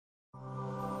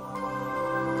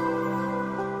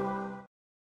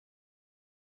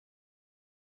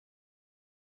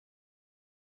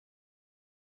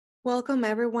Welcome,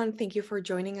 everyone. Thank you for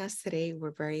joining us today.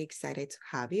 We're very excited to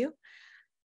have you.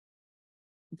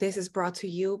 This is brought to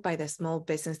you by the Small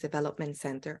Business Development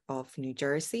Center of New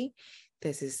Jersey.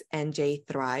 This is NJ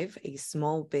Thrive, a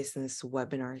small business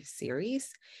webinar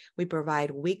series. We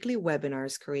provide weekly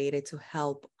webinars created to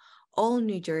help all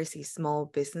New Jersey small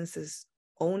businesses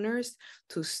owners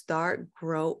to start,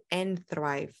 grow, and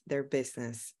thrive their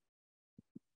business.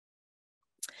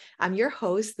 I'm your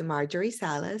host, Marjorie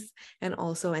Salas, and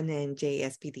also an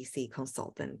NJSBDC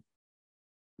consultant.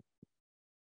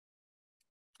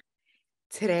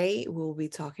 Today, we'll be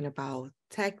talking about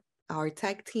our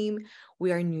tech team.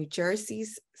 We're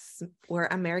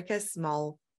America's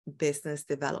Small Business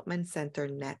Development Center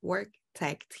Network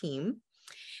tech team,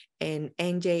 and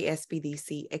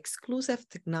NJSBDC exclusive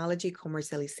technology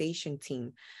commercialization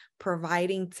team,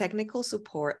 providing technical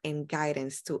support and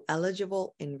guidance to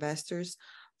eligible investors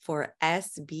for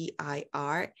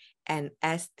SBIR and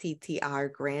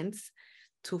STTR grants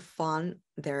to fund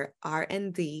their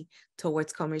R&D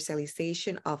towards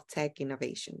commercialization of tech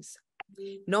innovations.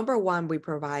 Number one, we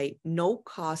provide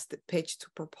no-cost pitch to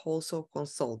proposal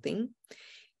consulting,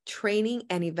 training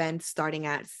and events starting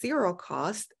at zero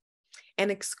cost, and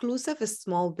exclusive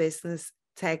small business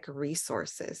tech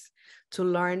resources. To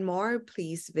learn more,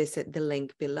 please visit the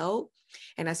link below.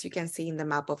 And as you can see in the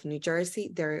map of New Jersey,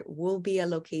 there will be a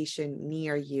location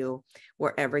near you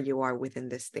wherever you are within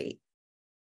the state.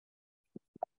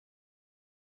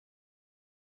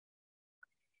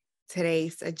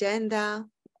 Today's agenda,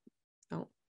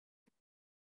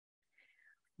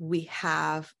 we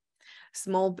have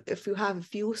a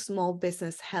few small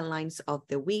business headlines of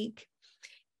the week,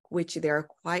 which they are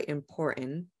quite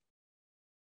important.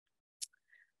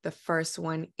 The first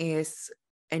one is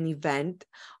an event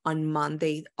on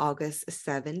Monday, August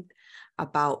 7th,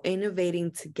 about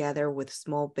innovating together with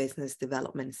Small Business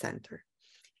Development Center.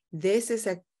 This is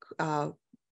a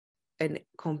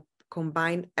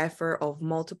combined effort of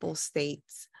multiple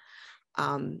states.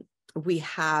 We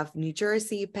have New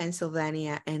Jersey,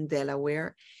 Pennsylvania, and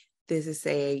Delaware. This is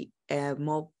an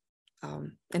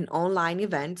online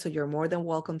event, so you're more than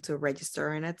welcome to register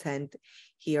and attend.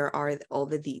 Here are all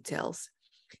the details.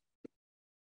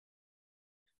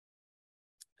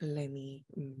 Let me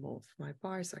move my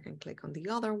bar so I can click on the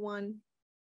other one.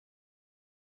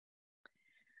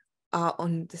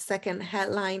 On the second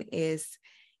headline is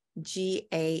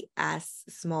GAS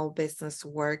Small Business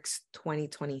Works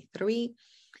 2023,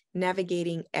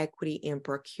 Navigating Equity in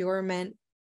Procurement.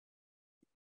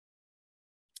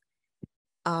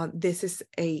 This is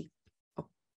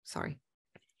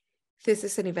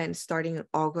an event starting on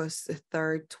August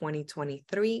 3rd,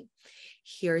 2023.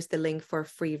 Here's the link for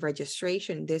free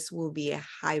registration. This will be a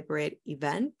hybrid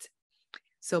event,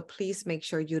 so please make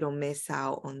sure you don't miss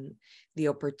out on the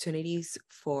opportunities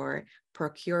for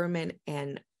procurement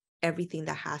and everything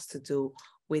that has to do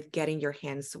with getting your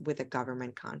hands with a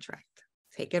government contract.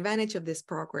 Take advantage of these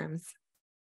programs.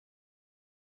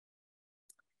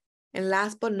 And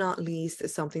last but not least,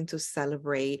 something to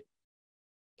celebrate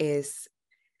is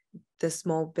the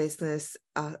Small Business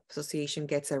Association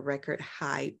gets a record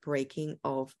high breaking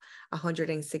of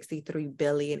 $163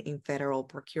 billion in federal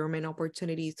procurement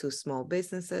opportunities to small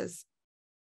businesses.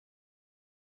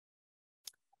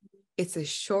 It's a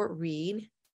short read,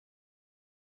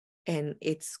 and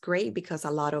it's great because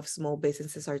a lot of small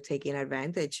businesses are taking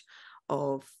advantage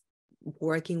of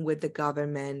working with the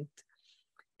government.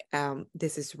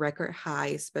 This is record high,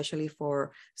 especially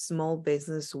for small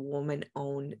business,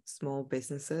 woman-owned small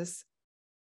businesses.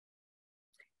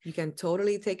 You can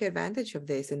totally take advantage of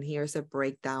this. And here's a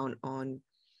breakdown on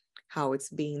how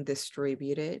it's being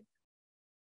distributed.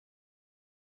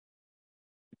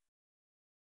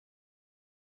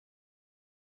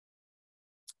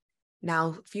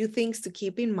 Now, a few things to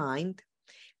keep in mind.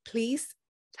 Please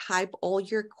type all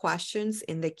your questions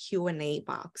in the Q&A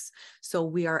box so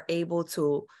we are able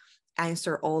to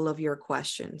answer all of your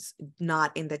questions,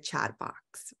 not in the chat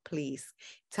box. Please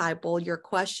type all your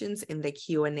questions in the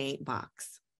Q&A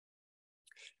box.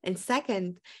 And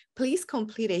second, please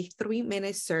complete a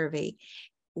 3-minute survey.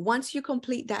 Once you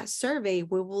complete that survey,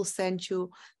 we will send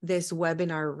you this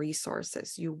webinar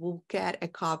resources. You will get a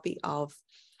copy of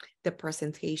the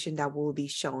presentation that will be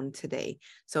shown today.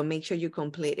 So make sure you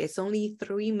complete. It's only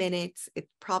 3 minutes. It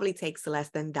probably takes less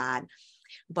than that,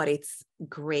 but it's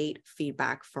great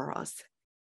feedback for us.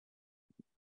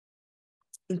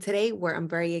 And today, I'm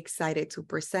very excited to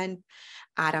present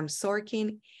Adam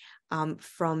Sorkin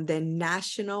from the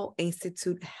National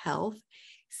Institute Health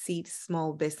SEED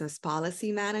Small Business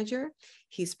Policy Manager.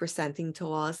 He's presenting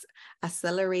to us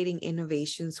Accelerating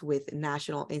Innovations with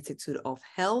National Institute of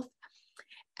Health.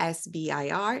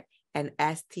 SBIR and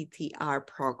STTR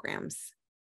programs.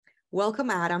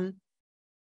 Welcome, Adam.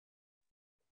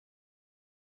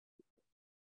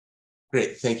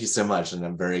 Great, thank you so much, and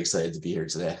I'm very excited to be here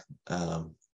today.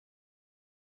 All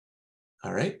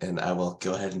right, and I will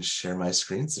go ahead and share my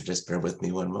screen, so just bear with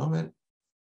me one moment.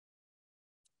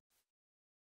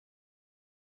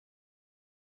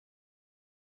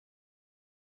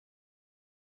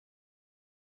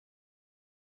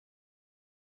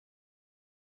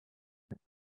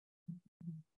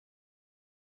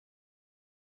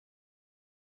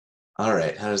 All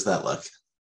right, how does that look?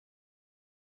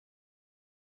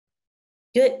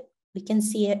 Good, we can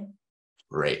see it.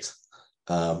 Great.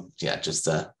 Yeah, just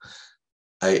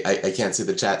I can't see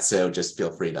the chat, so just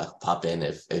feel free to pop in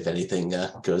if anything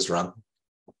goes wrong.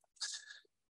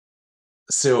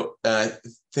 So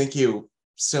thank you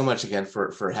so much again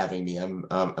for having me. I'm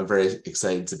very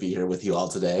excited to be here with you all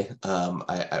today.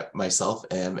 I myself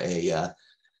am a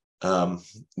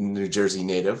New Jersey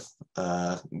native,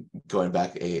 going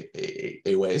back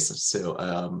a ways.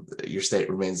 So your state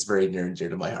remains very near and dear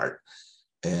to my heart,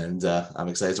 and I'm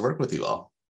excited to work with you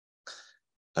all.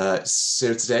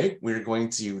 So today we're going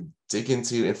to dig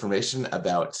into information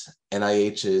about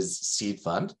NIH's SEED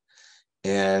Fund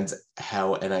and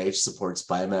how NIH supports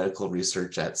biomedical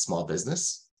research at small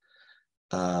business.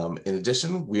 In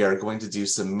addition, we are going to do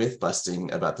some myth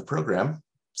busting about the program.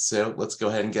 So let's go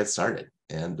ahead and get started.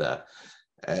 And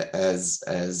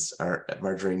as our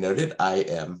Marjorie noted, I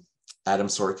am Adam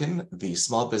Sorkin, the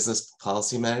Small Business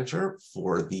Policy Manager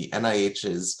for the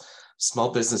NIH's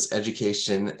Small Business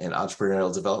Education and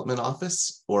Entrepreneurial Development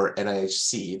Office, or NIH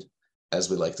SEED, as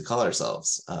we like to call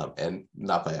ourselves, and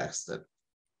not by accident.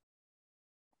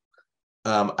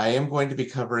 I am going to be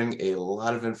covering a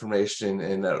lot of information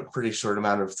in a pretty short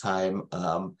amount of time,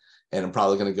 and I'm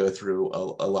probably going to go through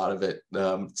a lot of it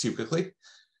too quickly.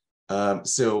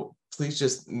 So please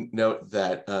just note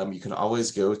that you can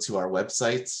always go to our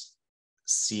website,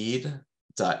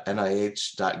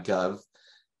 seed.nih.gov,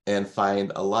 and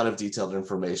find a lot of detailed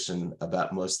information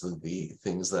about most of the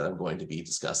things that I'm going to be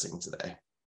discussing today.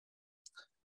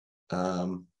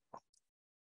 And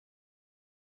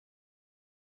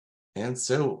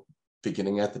so,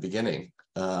 beginning at the beginning,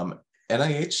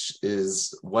 NIH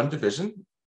is one division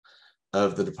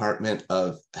of the Department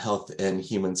of Health and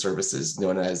Human Services,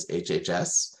 known as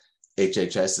HHS.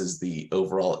 HHS is the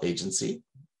overall agency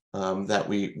that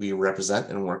we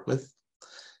represent and work with.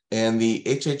 And the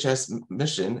HHS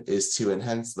mission is to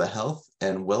enhance the health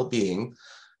and well-being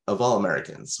of all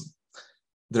Americans.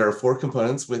 There are 4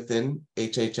 components within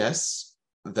HHS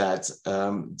that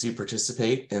do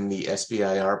participate in the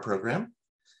SBIR program.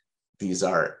 These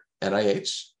are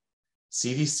NIH,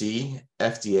 CDC,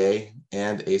 FDA,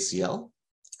 and ACL.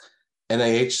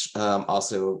 NIH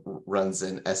also runs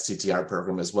an STTR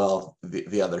program as well.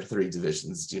 The other 3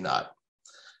 divisions do not.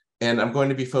 And I'm going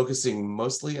to be focusing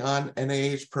mostly on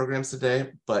NIH programs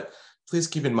today, but please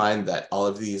keep in mind that all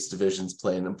of these divisions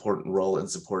play an important role in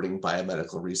supporting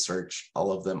biomedical research.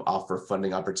 All of them offer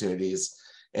funding opportunities.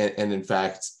 And in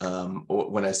fact,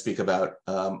 when I speak about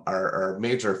our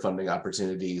major funding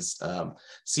opportunities,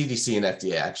 CDC and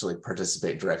FDA actually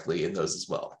participate directly in those as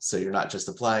well. So you're not just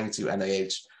applying to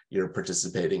NIH, you're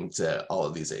participating to all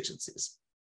of these agencies.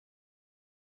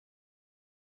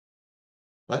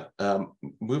 But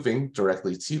moving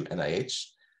directly to NIH,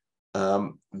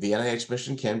 the NIH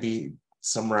mission can be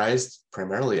summarized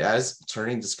primarily as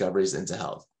turning discoveries into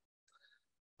health.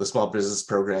 The small business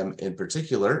program in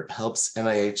particular helps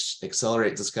NIH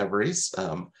accelerate discoveries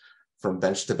from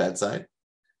bench to bedside,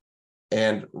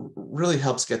 and really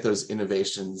helps get those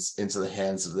innovations into the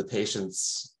hands of the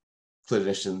patients,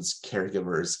 clinicians,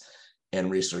 caregivers,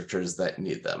 and researchers that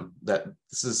need them.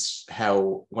 This is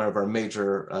how one of our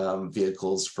major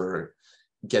vehicles for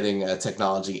getting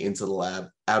technology into the lab,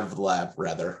 out of the lab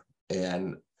rather,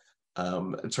 and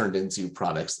turned into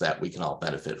products that we can all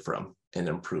benefit from and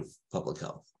improve public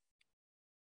health.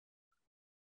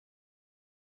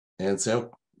 And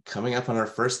so coming up on our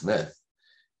first myth,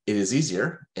 it is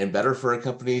easier and better for a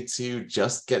company to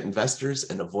just get investors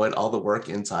and avoid all the work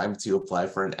and time to apply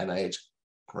for an NIH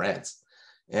grant.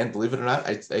 And believe it or not,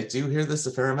 I do hear this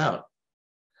a fair amount.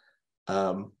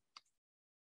 And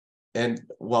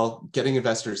while getting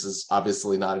investors is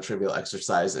obviously not a trivial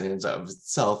exercise in and of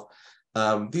itself,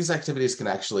 these activities can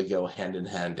actually go hand in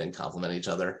hand and complement each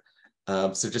other.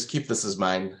 So just keep this in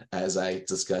mind as I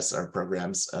discuss our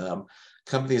programs.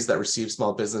 Companies that receive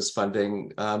small business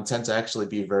funding tend to actually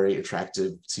be very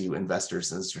attractive to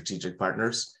investors and strategic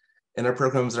partners. And our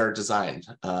programs are designed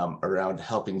around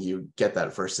helping you get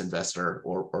that first investor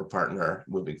or partner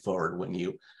moving forward when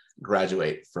you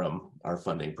graduate from our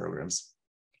funding programs.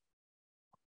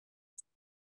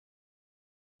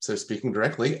 So speaking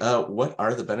directly, what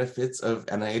are the benefits of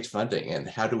NIH funding and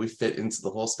how do we fit into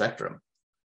the whole spectrum?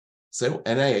 So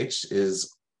NIH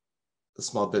is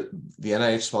the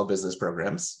NIH Small Business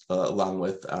Programs, along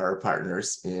with our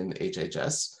partners in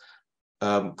HHS,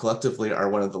 collectively are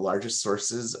one of the largest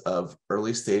sources of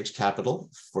early stage capital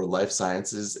for life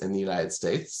sciences in the United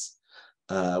States.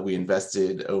 We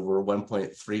invested over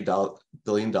 $1.3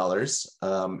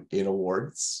 billion in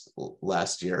awards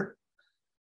last year.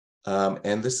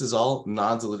 And this is all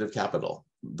non-dilutive capital.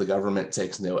 The government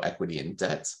takes no equity in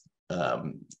debt.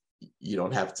 You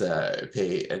don't have to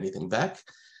pay anything back.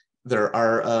 There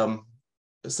are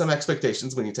some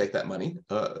expectations when you take that money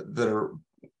that are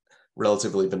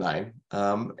relatively benign.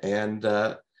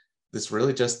 This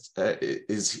really just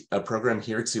is a program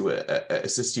here to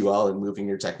assist you all in moving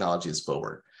your technologies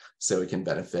forward so it can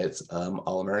benefit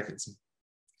all Americans.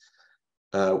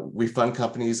 We fund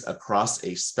companies across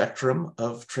a spectrum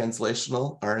of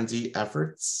translational R&D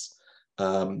efforts.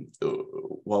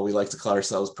 While we like to call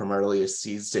ourselves primarily a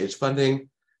seed stage funding,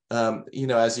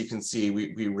 as you can see,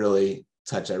 we really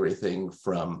touch everything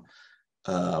from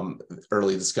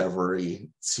early discovery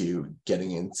to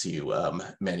getting into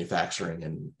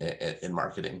manufacturing and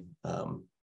marketing.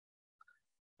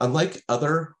 Unlike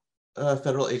other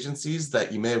federal agencies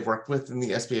that you may have worked with in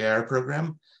the SBIR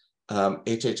program,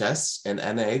 HHS and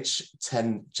NIH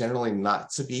tend generally not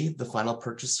to be the final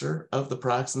purchaser of the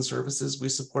products and services we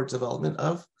support development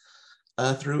of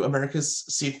through America's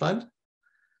Seed Fund.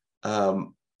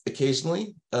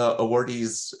 Occasionally,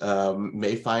 awardees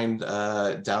may find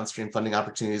downstream funding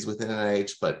opportunities within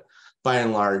NIH, but by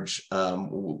and large,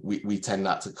 we tend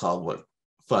not to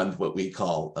fund what we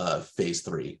call phase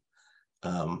 3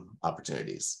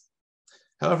 opportunities.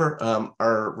 However,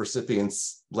 our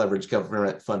recipients leverage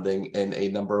government funding in a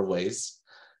number of ways.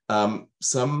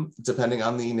 Some, depending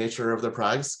on the nature of their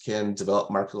products, can develop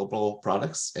marketable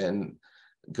products and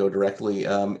go directly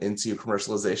into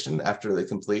commercialization after they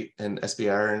complete an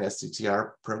SBIR and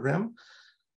STTR program.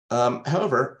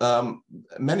 However,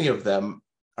 many of them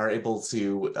are able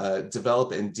to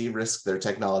develop and de-risk their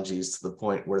technologies to the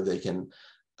point where they can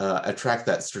attract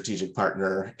that strategic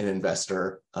partner and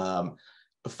investor,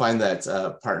 find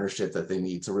that partnership that they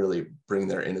need to really bring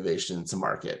their innovation to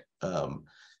market.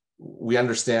 We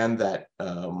understand that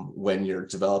when you're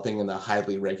developing in a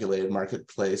highly regulated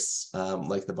marketplace,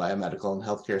 like the biomedical and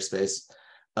healthcare space,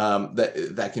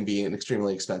 that can be an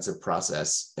extremely expensive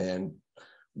process. And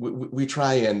we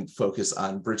try and focus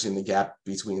on bridging the gap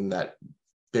between that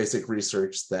basic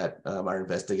research that our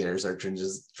investigators are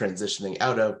transitioning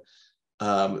out of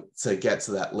to get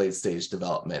to that late stage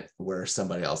development where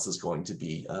somebody else is going to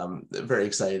be very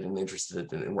excited and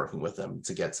interested in working with them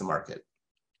to get to market.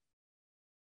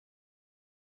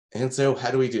 And so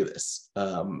how do we do this?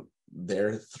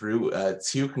 They're through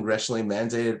 2 congressionally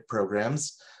mandated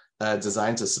programs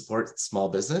designed to support small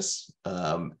business.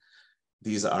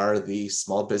 These are the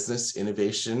Small Business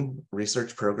Innovation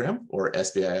Research Program, or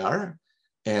SBIR,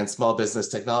 and Small Business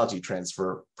Technology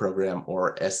Transfer Program,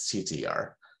 or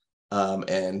STTR.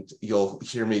 And you'll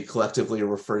hear me collectively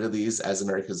refer to these as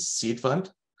America's Seed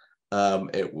Fund.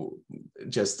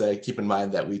 Just keep in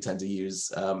mind that we tend to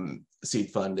use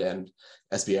Seed Fund and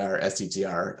SBIR,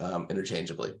 STTR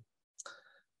interchangeably.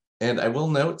 And I will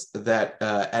note that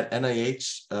at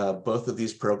NIH, both of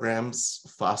these programs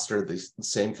foster the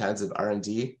same kinds of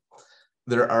R&D.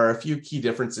 There are a few key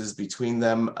differences between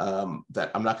them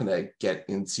that I'm not going to get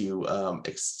into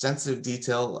extensive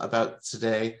detail about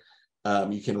today.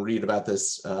 You can read about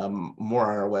this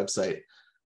more on our website.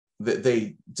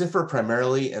 They differ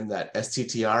primarily in that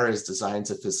STTR is designed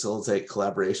to facilitate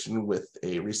collaboration with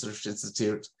a research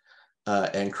institute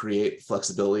and create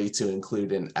flexibility to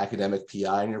include an academic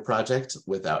PI in your project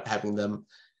without having them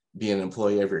be an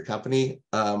employee of your company.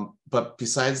 But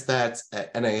besides that,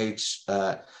 at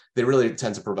NIH, they really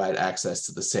tend to provide access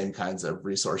to the same kinds of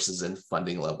resources and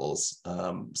funding levels.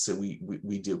 So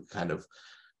we do kind of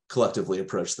collectively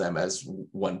approach them as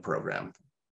one program.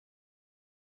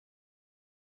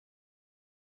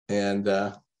 And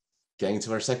getting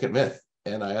to our second myth,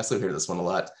 and I also hear this one a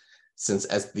lot, since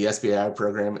the SBIR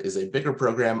program is a bigger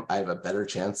program, I have a better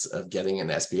chance of getting an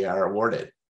SBIR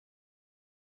awarded.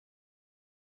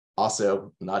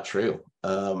 Also not true.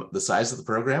 The size of the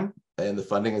program and the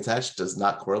funding attached does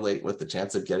not correlate with the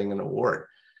chance of getting an award.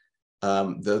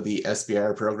 Though the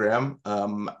SBIR program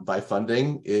by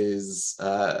funding is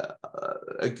a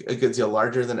good deal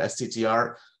larger than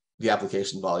STTR, the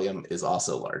application volume is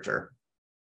also larger.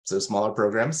 So smaller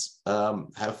programs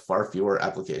have far fewer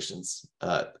applications.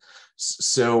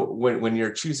 So when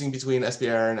you're choosing between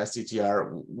SBIR and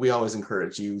STTR, we always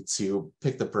encourage you to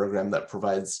pick the program that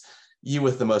provides you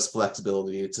with the most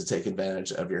flexibility to take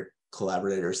advantage of your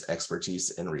collaborators'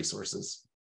 expertise and resources.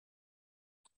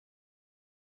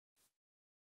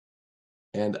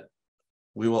 And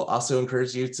we will also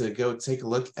encourage you to go take a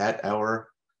look at our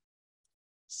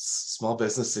small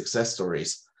business success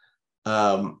stories.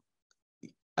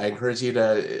 I encourage you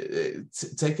to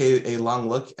take a long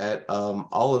look at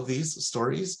all of these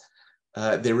stories.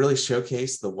 They really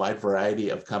showcase the wide variety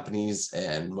of companies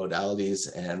and modalities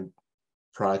and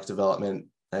product development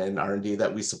and R&D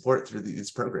that we support through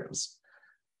these programs.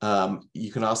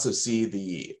 You can also see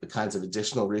the kinds of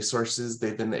additional resources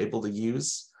they've been able to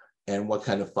use and what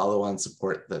kind of follow-on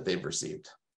support that they've received.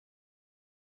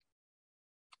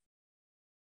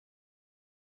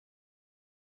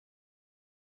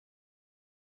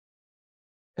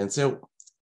 And so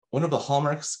one of the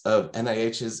hallmarks of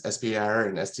NIH's SBIR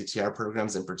and STTR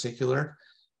programs in particular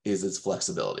is its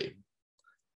flexibility.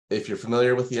 If you're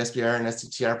familiar with the SBIR and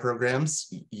STTR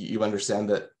programs, you understand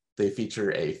that they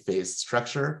feature a phased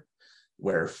structure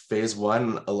where phase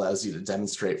one allows you to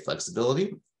demonstrate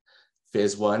flexibility.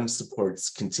 Phase one supports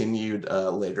continued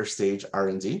later stage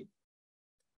R&D.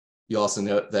 You also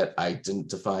note that I didn't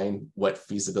define what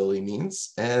feasibility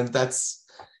means, and that's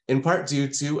in part due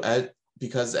to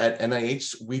because at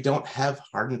NIH, we don't have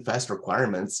hard and fast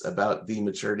requirements about the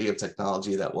maturity of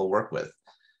technology that we'll work with.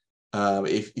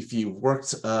 If you've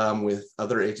worked with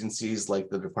other agencies like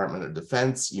the Department of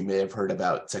Defense, you may have heard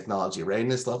about technology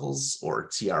readiness levels or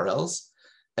TRLs.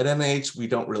 At NIH, we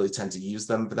don't really tend to use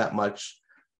them that much.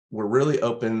 We're really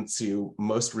open to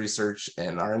most research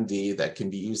and R&D that can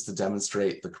be used to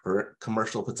demonstrate the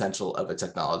commercial potential of a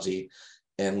technology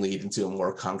and lead into a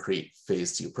more concrete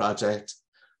phase two project.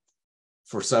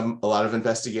 For a lot of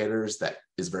investigators, that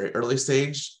is very early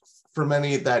stage. For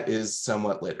many, that is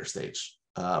somewhat later stage.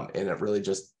 And it really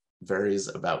just varies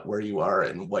about where you are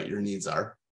and what your needs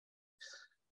are.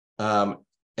 And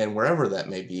wherever that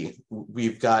may be,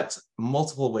 we've got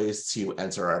multiple ways to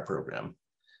enter our program.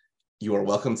 You are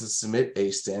welcome to submit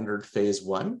a standard phase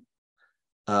one.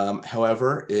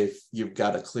 However, if you've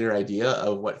got a clear idea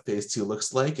of what phase two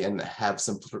looks like and have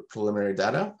some preliminary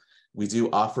data, we do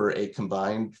offer a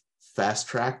combined fast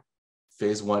track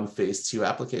phase one, phase two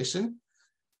application,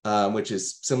 which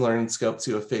is similar in scope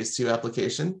to a phase two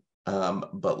application,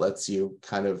 but lets you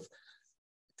kind of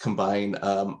combine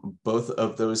both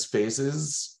of those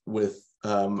phases with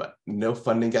no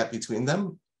funding gap between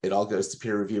them. It all goes to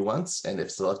peer review once, and if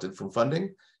selected from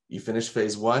funding, you finish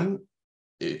phase one.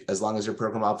 As long as your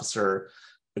program officer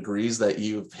agrees that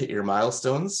you've hit your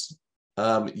milestones,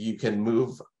 you can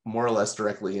move more or less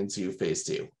directly into phase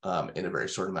two in a very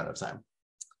short amount of time.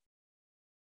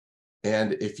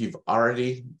 And if you've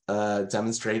already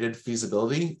demonstrated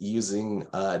feasibility using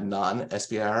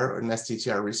non-SBIR and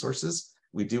STTR resources,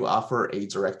 we do offer a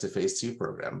direct to phase two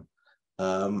program.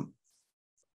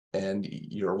 And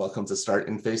you're welcome to start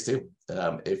in phase two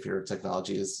if your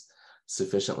technology is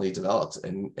sufficiently developed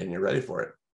and you're ready for it.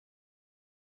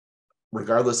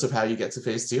 Regardless of how you get to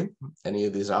phase two, any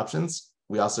of these options,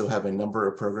 we also have a number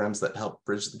of programs that help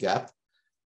bridge the gap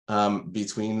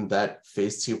between that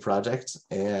phase two project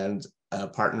and a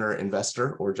partner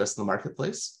investor or just the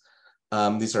marketplace.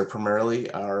 These are primarily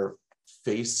our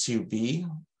phase 2B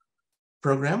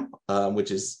program,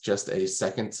 which is just a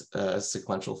second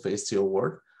sequential phase two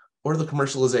award, or the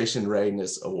commercialization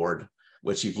readiness award,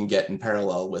 which you can get in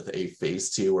parallel with a phase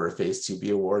two or a phase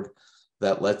 2B award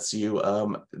that lets you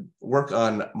work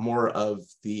on more of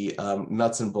the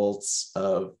nuts and bolts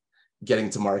of getting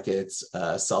to market,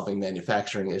 solving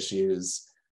manufacturing issues,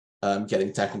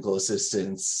 getting technical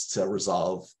assistance to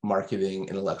resolve marketing,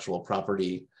 intellectual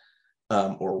property,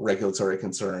 or regulatory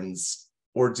concerns,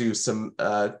 or do some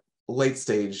late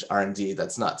stage R&D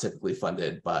that's not typically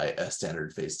funded by a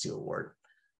standard phase two award.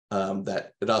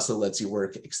 That it also lets you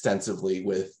work extensively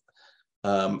with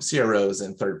CROs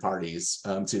and third parties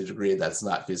to a degree that's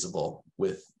not feasible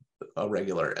with a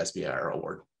regular SBIR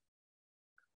award.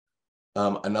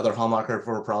 Another hallmark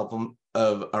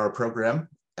of our program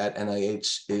at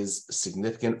NIH is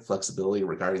significant flexibility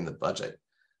regarding the budget.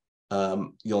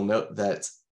 You'll note that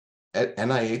at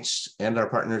NIH and our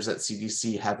partners at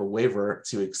CDC have a waiver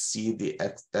to exceed the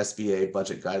SBA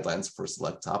budget guidelines for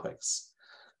select topics.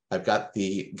 I've got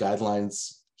the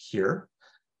guidelines here.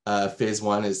 Phase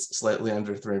one is slightly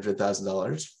under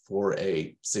 $300,000 for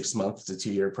a 6-month to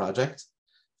 2-year project.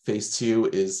 Phase two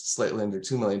is slightly under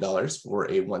 $2 million for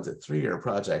a 1 to 3 year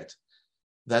project.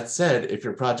 That said, if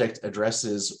your project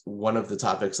addresses one of the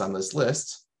topics on this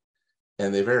list,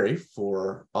 and they vary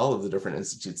for all of the different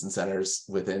institutes and centers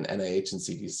within NIH and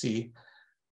CDC,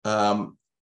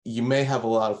 you may have a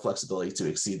lot of flexibility to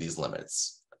exceed these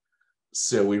limits.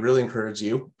 So we really encourage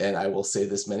you, and I will say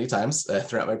this many times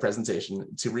throughout my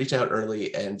presentation, to reach out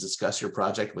early and discuss your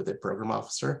project with a program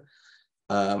officer.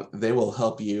 They will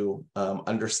help you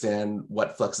understand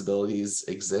what flexibilities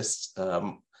exist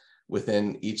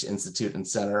within each institute and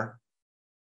center,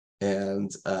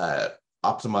 and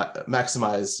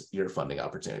maximize your funding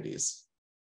opportunities.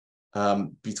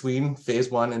 Between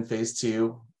phase 1 and phase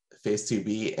 2, phase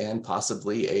 2B, and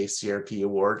possibly a CRP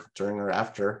award during or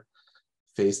after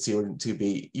phase 2 and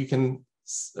 2B, you can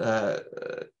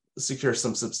secure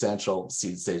some substantial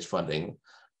seed stage funding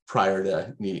prior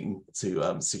to needing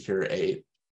to secure an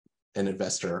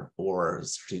investor or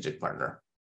strategic partner.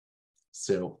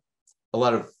 So a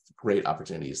lot of great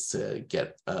opportunities to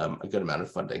get a good amount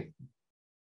of funding.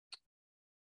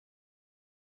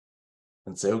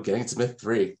 And so getting to myth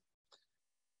 3, it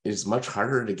is much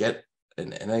harder to get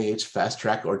an NIH Fast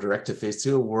Track or Direct to Phase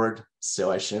 2 award,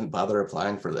 so I shouldn't bother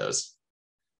applying for those.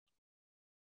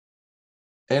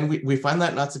 And we find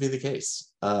that not to be the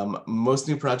case. Most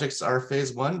new projects are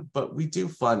phase 1, but we do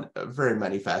fund very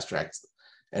many Fast Tracks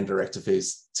and Direct to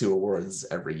Phase 2 awards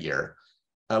every year.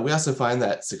 We also find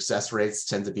that success rates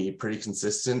tend to be pretty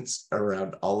consistent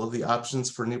around all of the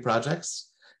options for new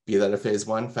projects, be that a phase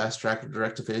 1, Fast Track, or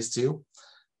Direct to Phase 2.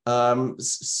 They're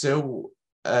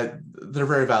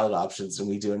very valid options, and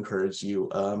we do encourage you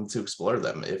to explore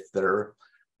them if they're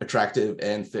attractive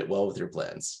and fit well with your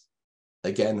plans.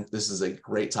 Again, this is a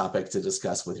great topic to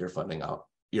discuss with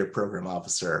your program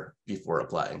officer before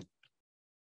applying.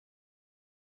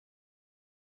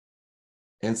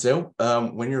 And so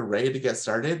when you're ready to get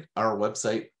started, our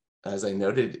website, as I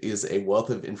noted, is a wealth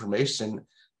of information,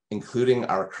 including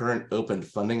our current open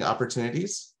funding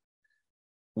opportunities.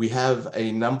 We have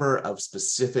a number of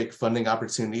specific funding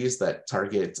opportunities that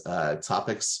target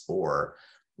topics or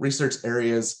research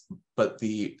areas, but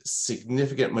the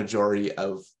significant majority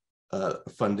of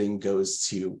funding goes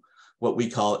to what we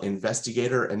call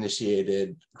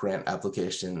investigator-initiated grant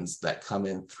applications that come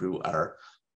in through our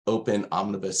open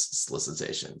omnibus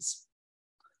solicitations.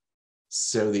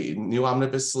 So the new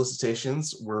omnibus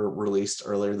solicitations were released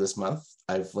earlier this month.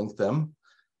 I've linked them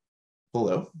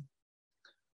below.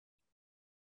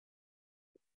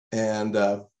 And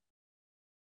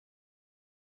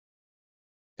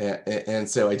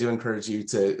so I do encourage you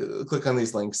to click on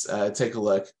these links, take a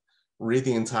look, read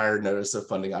the entire notice of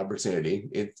funding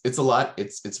opportunity. It's a lot,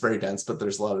 it's very dense, but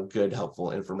there's a lot of good,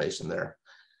 helpful information there.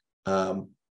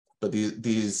 But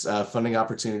these funding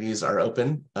opportunities are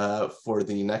open for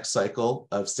the next cycle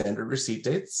of standard receipt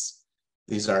dates.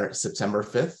 These are September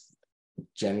 5th,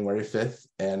 January 5th,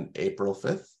 and April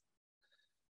 5th.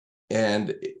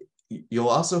 And you'll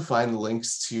also find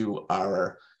links to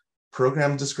our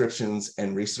program descriptions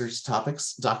and research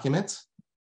topics document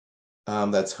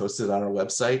that's hosted on our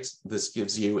website. This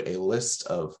gives you a list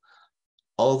of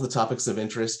all of the topics of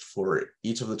interest for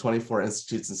each of the 24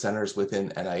 institutes and centers within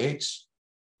NIH,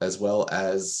 as well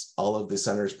as all of the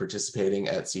centers participating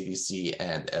at CDC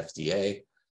and FDA.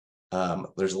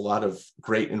 There's a lot of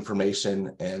great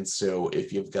information, and so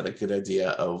if you've got a good idea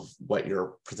of what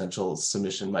your potential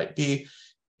submission might be,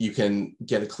 you can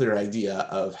get a clear idea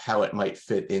of how it might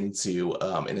fit into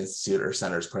an institute or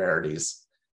center's priorities,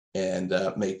 and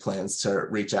make plans to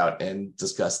reach out and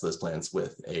discuss those plans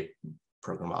with a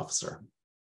program officer.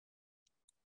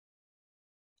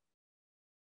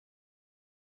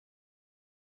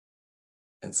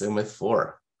 And so myth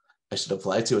 4, I should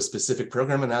apply to a specific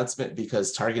program announcement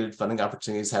because targeted funding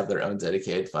opportunities have their own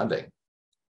dedicated funding.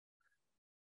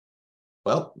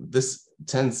 Well, this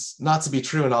tends not to be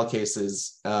true in all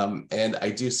cases, and I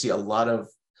do see a lot of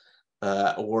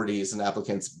awardees and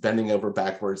applicants bending over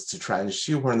backwards to try and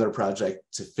shoehorn their project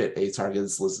to fit a targeted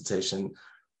solicitation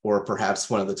or perhaps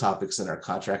one of the topics in our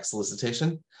contract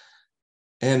solicitation.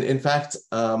 And in fact,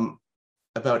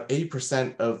 about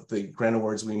 80% of the grant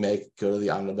awards we make go to the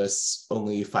omnibus,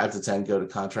 only 5 to 10 go to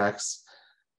contracts.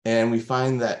 And we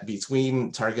find that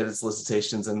between targeted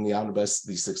solicitations and the omnibus,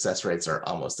 the success rates are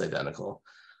almost identical.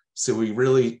 So we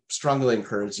really strongly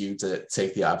encourage you to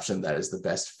take the option that is the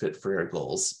best fit for your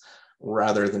goals,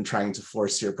 rather than trying to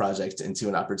force your project into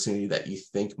an opportunity that you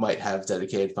think might have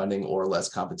dedicated funding or less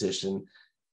competition. It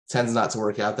tends not to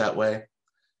work out that way.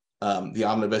 The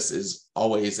omnibus is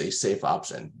always a safe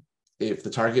option. If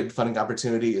the targeted funding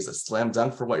opportunity is a slam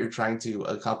dunk for what you're trying to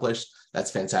accomplish,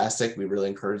 that's fantastic. We really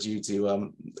encourage you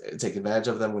to take advantage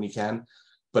of them when you can.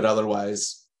 But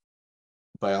otherwise,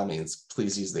 by all means,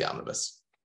 please use the omnibus.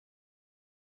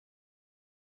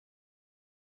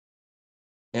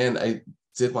 And I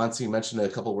did want to mention a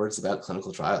couple words about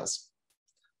clinical trials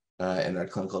and our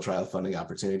clinical trial funding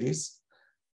opportunities.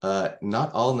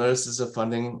 Not all notices of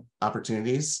funding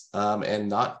opportunities and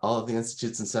not all of the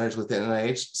institutes and centers within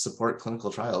NIH support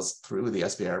clinical trials through the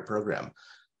SBIR program.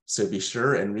 So be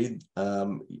sure and read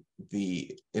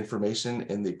the information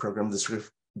in the program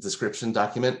description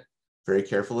document very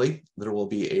carefully. There will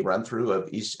be a run through of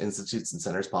each institute's and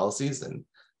center's policies and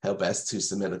how best to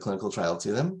submit a clinical trial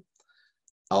to them.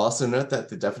 I'll also note that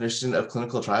the definition of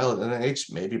clinical trial at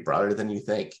NIH may be broader than you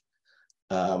think.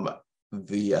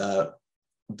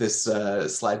 This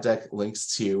slide deck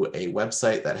links to a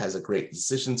website that has a great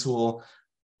decision tool.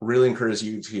 Really encourage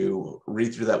you to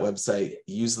read through that website,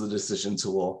 use the decision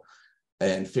tool,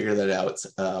 and figure that out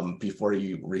before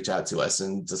you reach out to us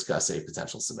and discuss a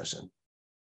potential submission.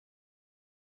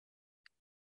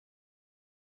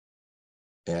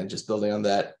 And just building on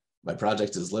that, my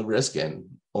project is low risk and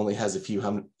only has a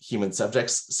few human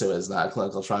subjects, so it's not a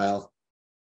clinical trial.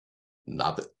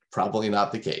 Probably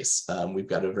not the case. We've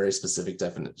got a very specific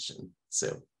definition.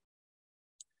 So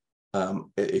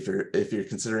if you're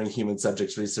considering human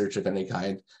subjects research of any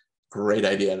kind, great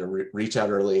idea to reach out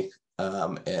early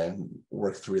and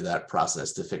work through that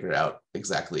process to figure out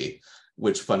exactly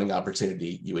which funding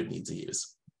opportunity you would need to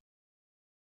use.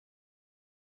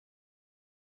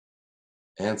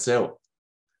 And so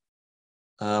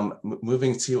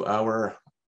moving to our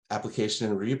application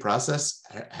and review process,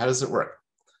 how does it work?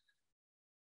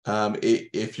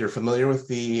 If you're familiar with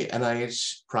the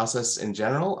NIH process in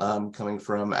general, coming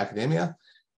from academia,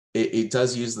 it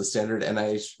does use the standard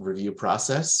NIH review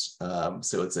process.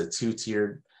 So it's a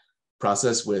two-tiered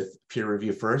process with peer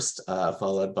review first,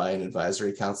 followed by an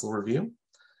advisory council review.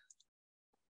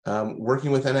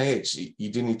 Working with NIH, you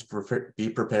do need to be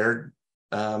prepared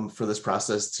for this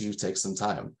process to take some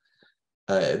time.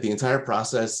 The entire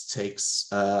process takes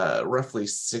roughly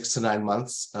 6 to 9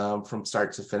 months from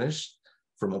start to finish,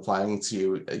 from applying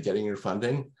to getting your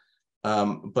funding,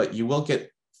 but you will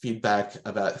get feedback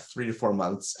about 3 to 4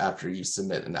 months after you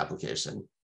submit an application.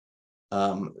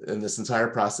 And this entire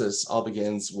process all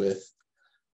begins with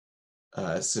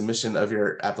submission of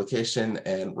your application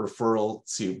and referral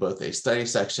to both a study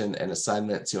section and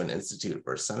assignment to an institute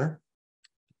or center.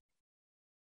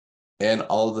 And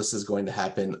all of this is going to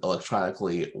happen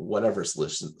electronically, whatever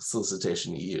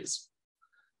solicitation you use.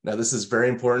 Now, this is very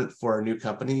important for our new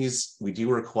companies. We do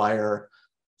require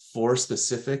 4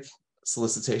 specific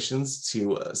solicitations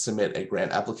to submit a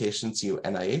grant application to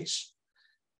NIH.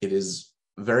 It is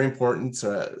very important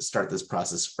to start this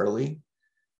process early.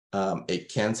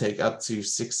 It can take up to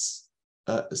 6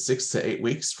 to 8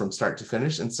 weeks from start to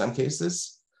finish in some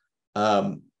cases.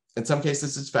 In some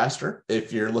cases, it's faster.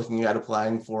 If you're looking at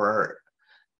applying for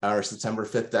our September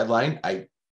 5th deadline,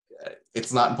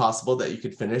 it's not impossible that you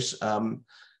could finish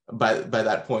by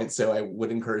that point. So I would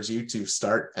encourage you to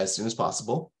start as soon as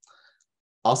possible.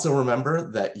 Also remember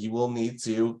that you will need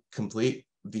to complete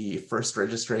the first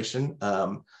registration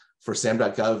for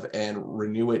SAM.gov and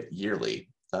renew it yearly.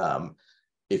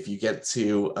 If you get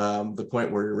to the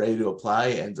point where you're ready to apply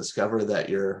and discover that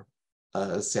your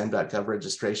SAM.gov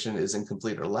registration is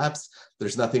incomplete or lapsed,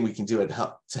 there's nothing we can do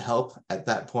to help at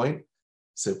that point.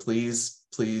 So please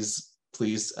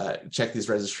check these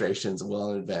registrations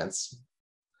well in advance.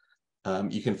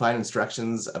 You can find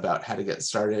instructions about how to get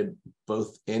started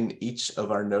both in each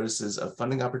of our notices of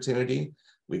funding opportunity.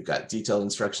 We've got detailed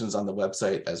instructions on the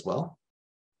website as well.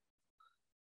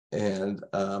 And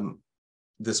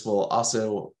this will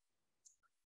also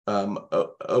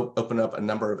open up a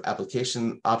number of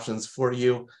application options for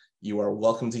you. You are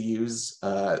welcome to use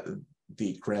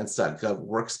the grants.gov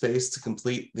workspace to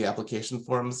complete the application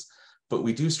forms, but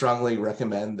we do strongly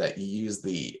recommend that you use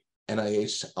the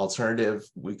NIH alternative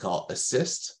we call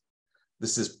Assist.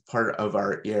 This is part of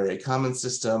our ERA Commons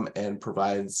system and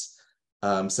provides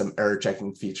some error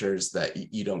checking features that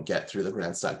you don't get through the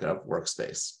grants.gov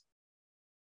workspace.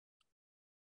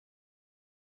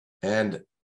 And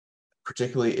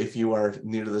particularly if you are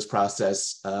new to this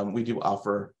process, we do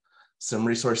offer some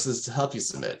resources to help you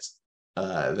submit.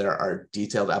 There are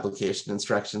detailed application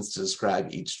instructions to describe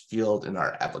each field in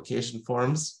our application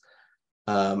forms.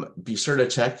 Be sure to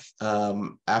check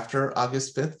after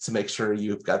August 5th to make sure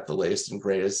you've got the latest and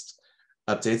greatest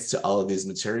updates to all of these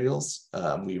materials.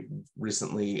 We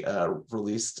recently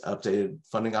released updated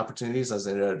funding opportunities, as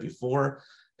I noted before,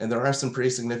 and there are some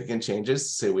pretty significant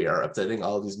changes, so we are updating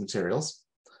all of these materials.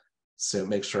 So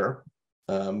make sure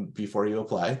before you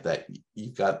apply that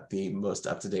you've got the most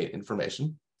up-to-date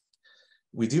information.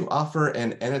 We do offer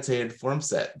an annotated form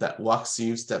set that walks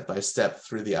you step by step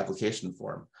through the application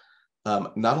form.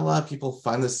 Not a lot of people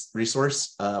find this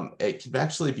resource. It can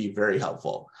actually be very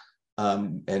helpful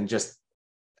and just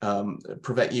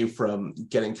prevent you from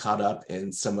getting caught up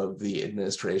in some of the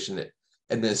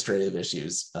administrative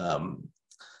issues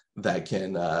that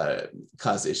can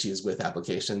cause issues with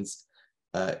applications.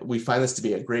 We find this to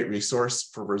be a great resource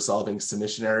for resolving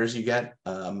submission errors you get,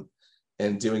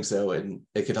 and doing so, and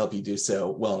it could help you do so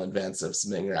well in advance of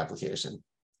submitting your application.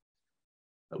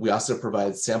 We also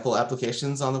provide sample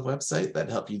applications on the website that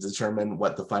help you determine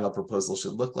what the final proposal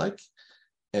should look like.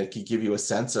 And it can give you a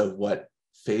sense of what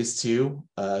phase 2,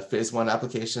 phase 1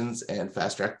 applications and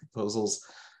fast track proposals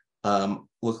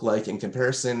look like in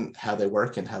comparison, how they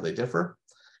work and how they differ.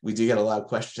 We do get a lot of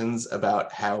questions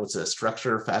about how to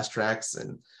structure fast tracks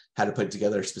and how to put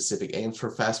together specific aims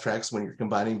for fast tracks when you're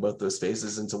combining both those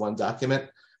phases into one document.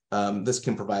 This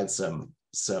can provide some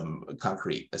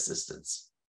concrete assistance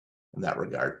in that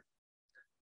regard.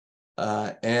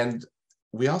 And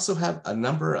we also have a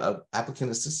number of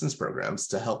applicant assistance programs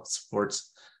to help support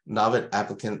novice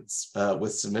applicants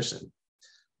with submission.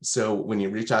 So when you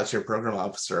reach out to your program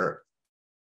officer,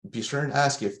 be sure and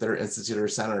ask if their institute or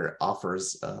center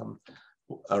offers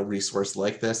a resource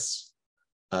like this.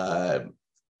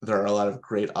 There are a lot of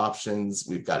great options.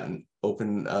 We've got an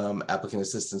open applicant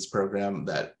assistance program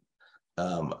that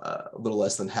a little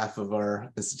less than half of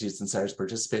our institutes and centers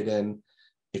participate in.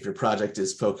 If your project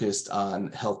is focused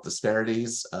on health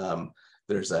disparities,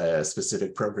 there's a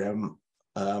specific program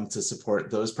to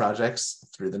support those projects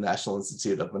through the National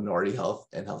Institute of Minority Health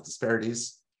and Health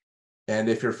Disparities. And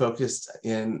if you're focused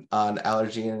on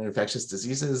allergy and infectious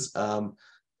diseases,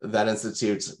 that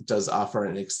institute does offer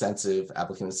an extensive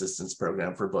applicant assistance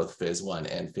program for both phase 1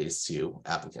 and phase 2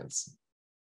 applicants.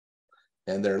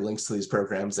 And there are links to these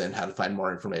programs and how to find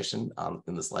more information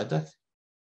in the slide deck.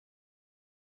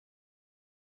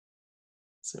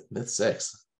 So myth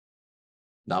 6,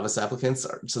 novice applicants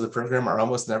to the program are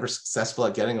almost never successful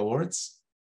at getting awards.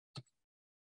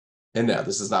 And no,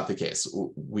 this is not the case.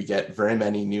 We get very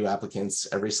many new applicants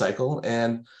every cycle,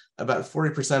 and about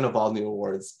 40% of all new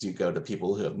awards do go to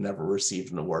people who have never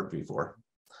received an award before.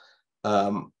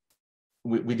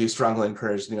 We do strongly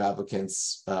encourage new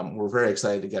applicants. We're very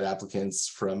excited to get applicants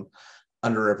from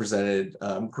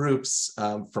underrepresented groups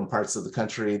from parts of the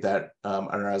country that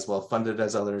are not as well funded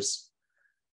as others.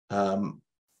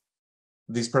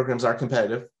 These programs are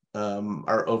competitive.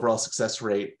 Our overall success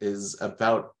rate is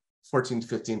about 14 to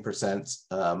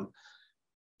 15%,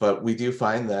 but we do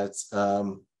find that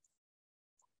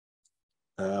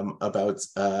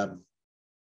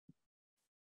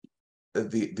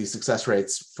the success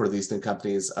rates for these new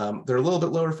companies, they're a little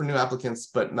bit lower for new applicants,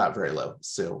 but not very low.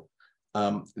 So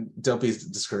don't be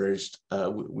discouraged.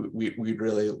 We'd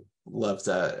really love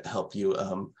to help you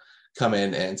come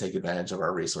in and take advantage of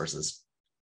our resources.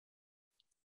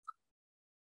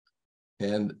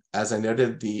 And as I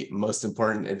noted, the most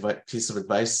important piece of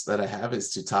advice that I have is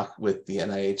to talk with the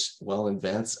NIH well in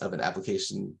advance of an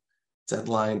application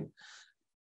deadline.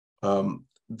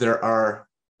 There are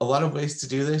a lot of ways to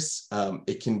do this.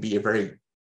 It can be a very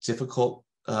difficult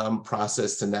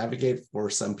process to navigate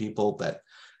for some people that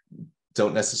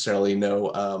don't necessarily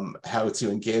know how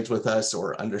to engage with us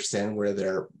or understand where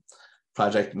their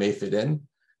project may fit in.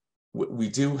 We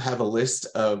do have a list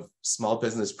of small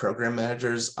business program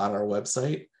managers on our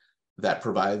website that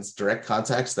provides direct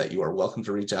contacts that you are welcome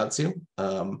to reach out to.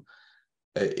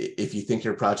 If you think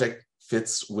your project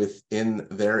fits within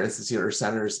their institute or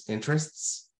center's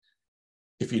interests.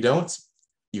 If you don't,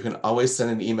 you can always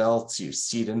send an email to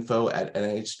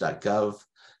seedinfo@nih.gov.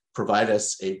 Provide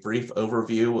us a brief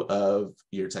overview of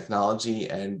your technology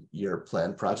and your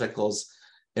planned project goals.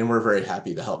 And we're very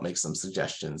happy to help make some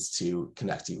suggestions to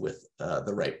connect you with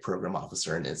the right program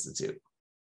officer and institute.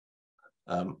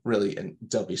 Really, and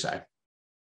don't be shy.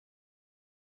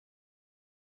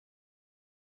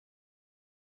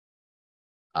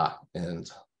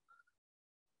 And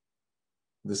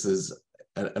this is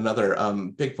another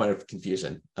big point of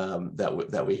confusion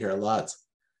that we hear a lot.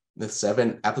 Myth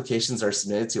 7, applications are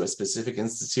submitted to a specific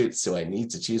institute, so I need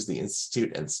to choose the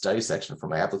institute and study section for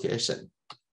my application.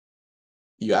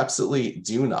 You absolutely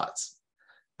do not.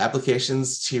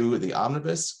 Applications to the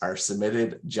omnibus are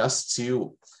submitted just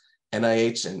to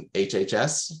NIH and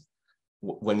HHS.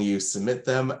 When you submit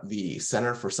them, the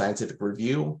Center for Scientific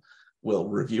Review will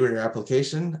review your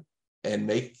application and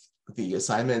make the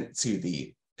assignment to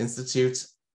the institute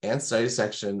and study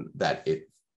section that it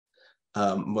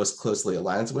most closely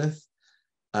aligns with.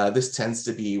 This tends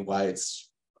to be why it's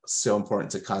so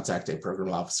important to contact a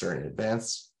program officer in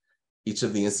advance. Each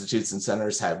of the institutes and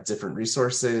centers have different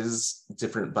resources,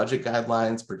 different budget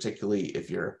guidelines, particularly if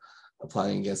you're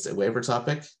applying against a waiver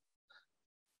topic.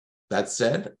 That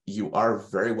said, you are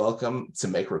very welcome to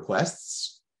make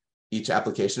requests. Each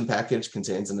application package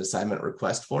contains an assignment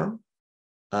request form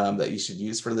that you should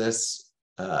use for this.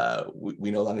 We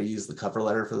no longer use the cover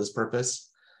letter for this purpose,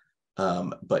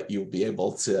 but you'll be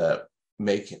able to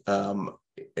make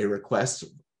a request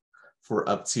for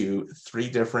up to 3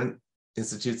 different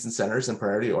institutes and centers in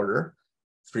priority order,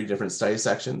 3 different study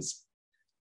sections.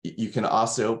 You can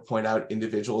also point out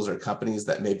individuals or companies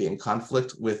that may be in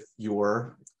conflict with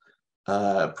your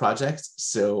project.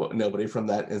 So nobody from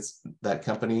that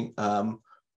company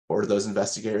or those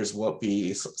investigators won't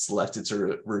be selected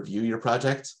to review your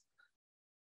project.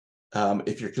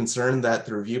 If you're concerned that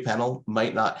the review panel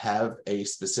might not have a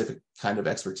specific kind of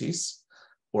expertise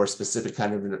or specific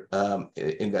kind of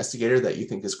investigator that you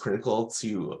think is critical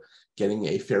to getting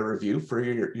a fair review for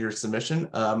your submission,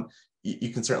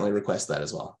 you can certainly request that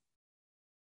as well.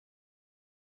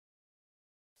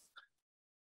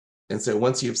 And so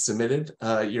once you've submitted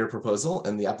your proposal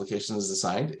and the application is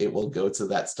assigned, it will go to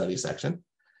that study section.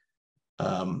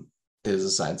 It is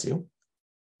assigned to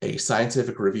a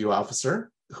scientific review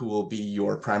officer, who will be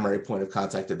your primary point of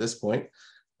contact at this point,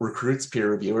 recruits peer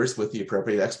reviewers with the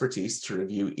appropriate expertise to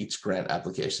review each grant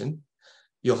application.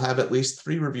 You'll have at least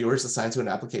 3 reviewers assigned to an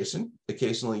application.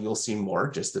 Occasionally, you'll see more,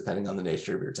 just depending on the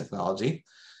nature of your technology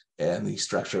and the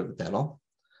structure of the panel.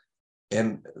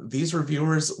 And these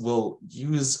reviewers will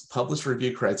use published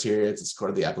review criteria to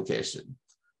score the application.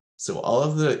 So all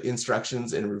of the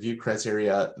instructions and review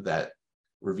criteria that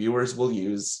reviewers will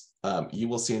use, you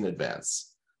will see in advance.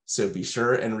 So be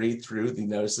sure and read through the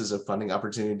notices of funding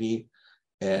opportunity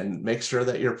and make sure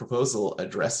that your proposal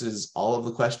addresses all of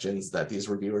the questions that these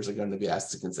reviewers are going to be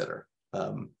asked to consider.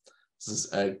 This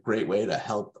is a great way to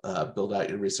help build out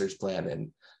your research plan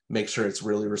and make sure it's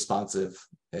really responsive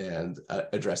and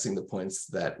addressing the points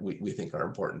that we think are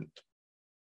important.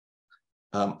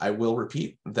 I will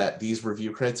repeat that these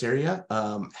review criteria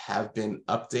have been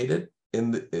updated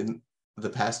in the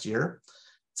past year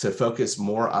to focus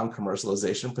more on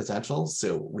commercialization potential.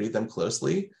 So read them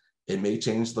closely. It may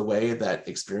change the way that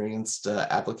experienced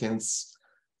applicants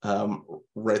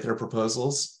write their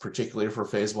proposals, particularly for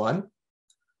phase 1.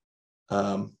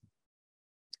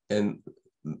 And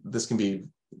this can be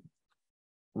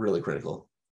really critical.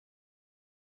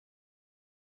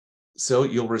 So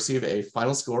you'll receive a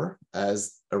final score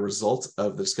as a result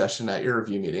of the discussion at your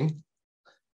review meeting.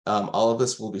 All of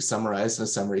this will be summarized in a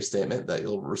summary statement that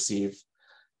you'll receive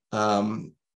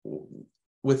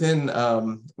within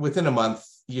a month,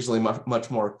 usually much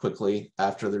more quickly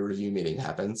after the review meeting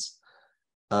happens.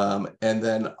 And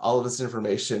then all of this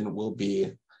information will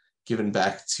be given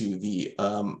back to the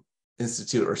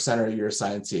institute or center you're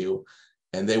assigned to,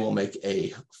 and they will make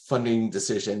a funding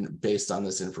decision based on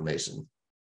this information.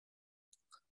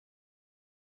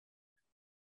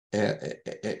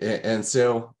 And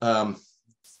so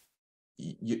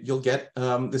you'll get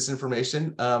this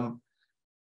information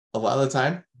a lot of the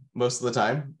time, most of the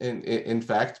time. In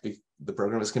fact, the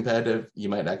program is competitive, you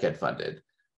might not get funded.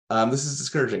 This is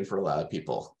discouraging for a lot of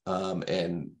people.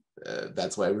 And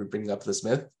that's why we bring up this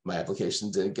myth. My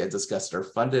application didn't get discussed or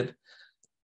funded.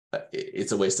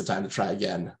 It's a waste of time to try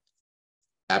again.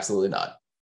 Absolutely not.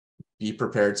 Be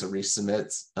prepared to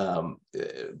resubmit.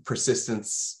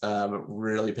 Persistence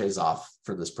really pays off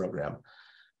for this program.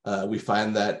 We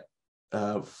find that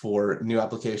for new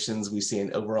applications, we see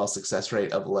an overall success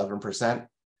rate of 11%.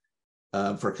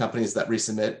 For companies that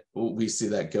resubmit, we see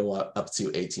that go up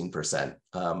to 18%.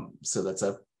 So that's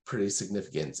a pretty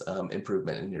significant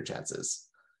improvement in your chances.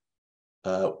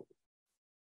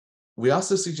 We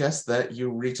also suggest that you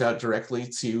reach out directly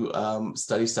to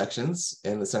study sections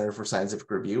in the Center for Scientific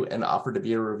Review and offer to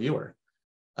be a reviewer.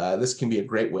 This can be a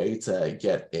great way to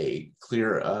get a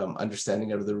clear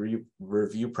understanding of the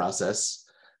review process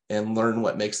and learn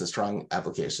what makes a strong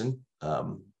application.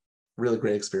 Really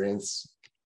great experience.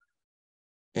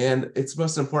 And it's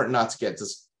most important not to get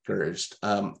discouraged.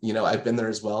 I've been there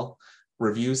as well.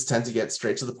 Reviews tend to get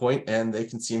straight to the point and they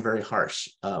can seem very harsh.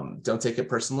 Don't take it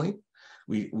personally.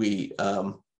 We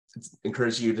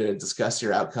encourage you to discuss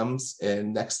your outcomes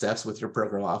and next steps with your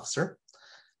program officer.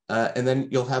 And then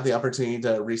you'll have the opportunity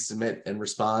to resubmit and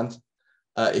respond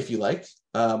if you like.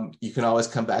 You can always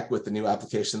come back with a new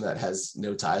application that has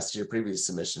no ties to your previous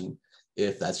submission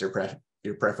if that's your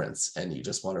preference and you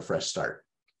just want a fresh start.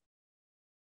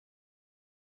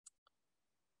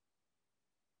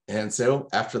 And so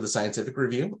after the scientific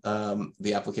review,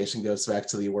 the application goes back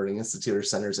to the awarding institute or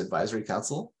center's advisory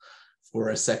council for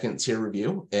a second tier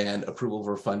review and approval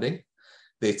for funding.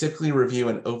 They typically review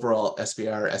an overall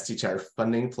SBIR STTR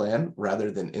funding plan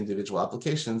rather than individual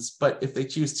applications, but if they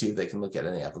choose to, they can look at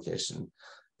any application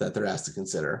that they're asked to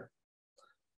consider.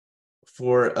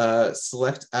 For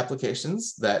select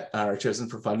applications that are chosen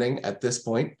for funding, at this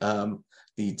point,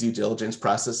 the due diligence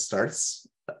process starts,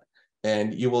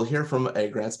 and you will hear from a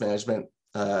grants management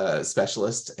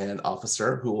specialist and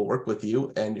officer who will work with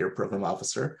you and your program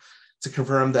officer to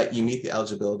confirm that you meet the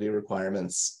eligibility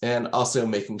requirements, and also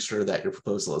making sure that your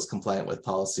proposal is compliant with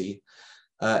policy.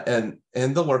 And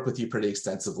they'll work with you pretty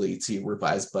extensively to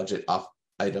revise budget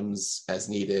items as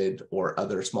needed or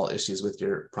other small issues with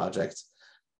your project.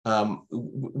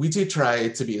 We do try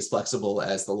to be as flexible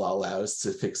as the law allows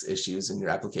to fix issues in your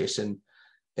application.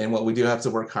 And while we do have to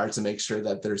work hard to make sure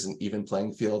that there's an even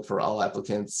playing field for all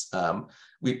applicants,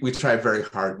 we try very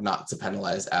hard not to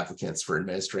penalize applicants for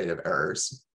administrative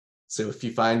errors. So if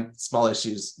you find small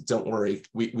issues, don't worry,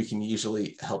 we can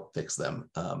usually help fix them.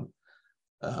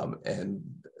 And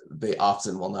they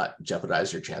often will not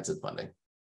jeopardize your chance at funding.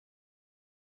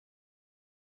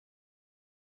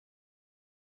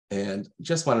 And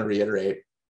just want to reiterate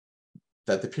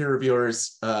that the peer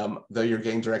reviewers, though you're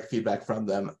getting direct feedback from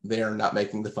them, they are not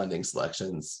making the funding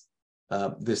selections.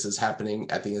 This is happening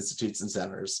at the institutes and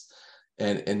centers.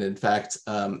 And in fact,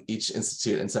 each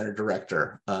institute and center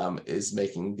director is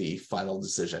making the final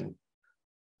decision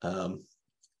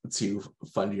to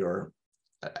fund your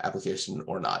application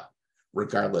or not,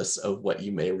 regardless of what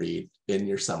you may read in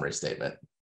your summary statement.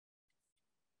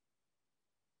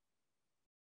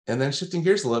 And then shifting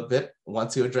gears a little bit, I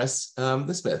want to address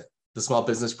this myth: the small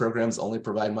business programs only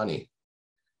provide money.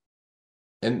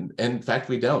 And in fact,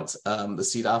 we don't. The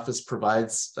SEED Office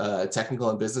provides technical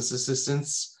and business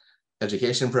assistance,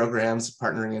 education programs,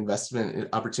 partnering investment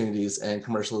opportunities, and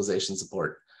commercialization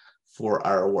support for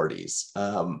our awardees.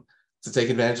 To take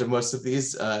advantage of most of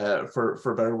these,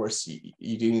 for better or worse,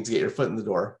 you do need to get your foot in the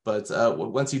door. But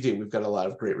once you do, we've got a lot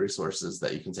of great resources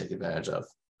that you can take advantage of.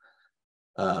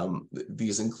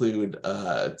 These include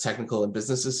technical and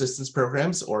business assistance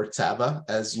programs, or TABA,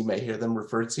 as you may hear them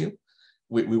referred to.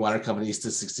 We want our companies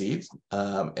to succeed,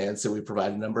 and so we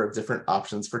provide a number of different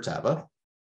options for TABA.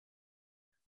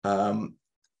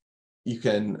 You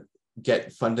can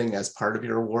get funding as part of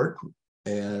your award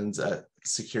and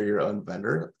secure your own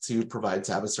vendor to provide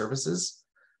TABA services.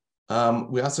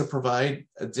 We also provide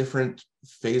a different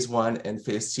phase 1 and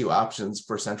phase 2 options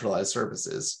for centralized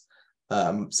services.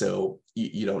 So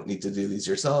you don't need to do these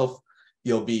yourself.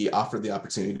 You'll be offered the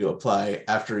opportunity to apply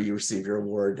after you receive your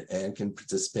award and can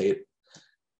participate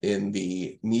in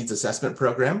the needs assessment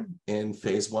program in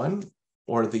phase 1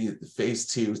 or the phase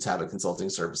 2 TABA consulting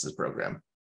services program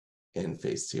in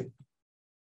phase 2.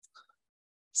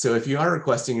 So if you are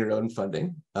requesting your own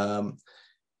funding,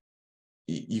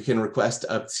 you can request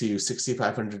up to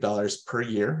 $6,500 per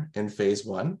year in phase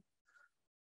 1,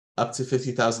 up to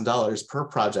 $50,000 per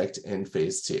project in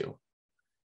phase 2.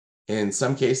 In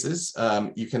some cases,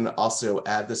 you can also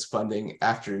add this funding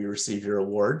after you receive your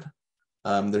award.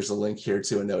 There's a link here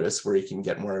to a notice where you can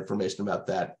get more information about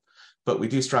that. But we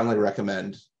do strongly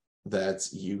recommend that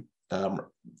you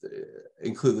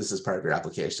include this as part of your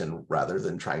application rather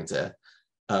than trying to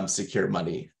secure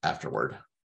money afterward.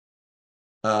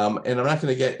 And I'm not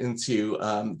going to get into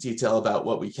detail about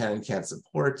what we can and can't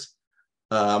support,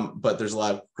 but there's a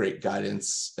lot of great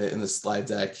guidance in the slide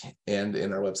deck and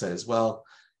in our website as well.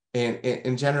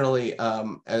 And generally,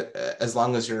 as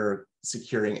long as you're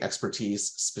securing expertise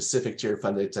specific to your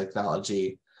funded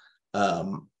technology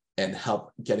and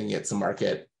help getting it to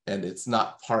market, and it's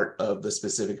not part of the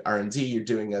specific R&D you're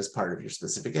doing as part of your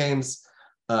specific aims,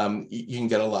 you can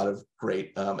get a lot of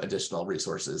great additional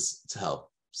resources to help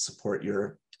support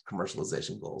your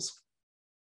commercialization goals.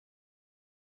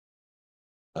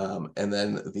 And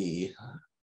then the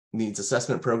needs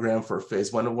assessment program for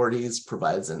phase 1 awardees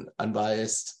provides an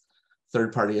unbiased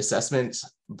third-party assessment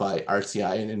by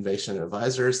RTI and innovation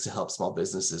advisors to help small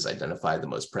businesses identify the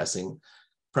most pressing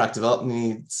product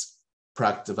development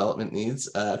needs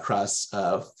across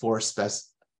four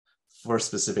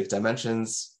specific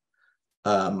dimensions.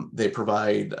 They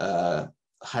provide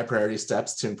high priority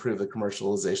steps to improve the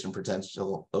commercialization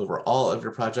potential overall of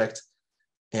your project.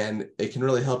 And it can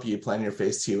really help you plan your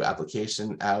phase 2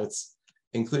 application out,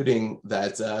 including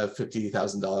that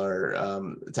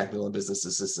 $50,000 technical and business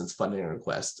assistance funding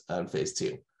request on phase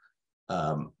 2.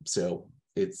 So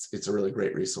it's a really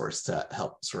great resource to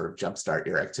help sort of jumpstart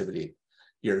your activity,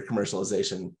 your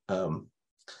commercialization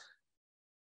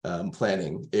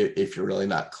planning, if you're really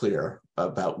not clear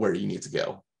about where you need to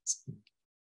go.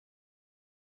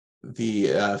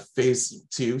 The phase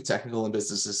 2 technical and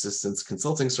business assistance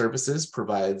consulting services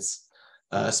provides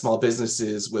small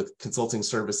businesses with consulting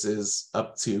services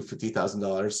up to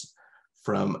 $50,000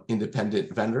 from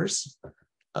independent vendors.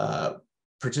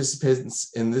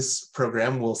 Participants in this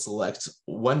program will select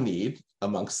one need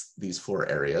amongst these 4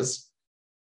 areas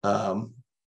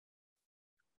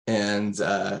and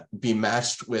be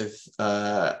matched with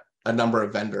a number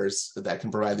of vendors that can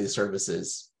provide these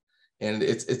services. And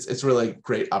it's really a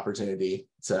great opportunity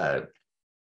to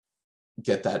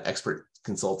get that expert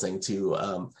consulting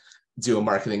to do a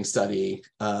marketing study,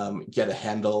 get a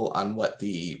handle on what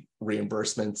the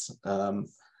reimbursement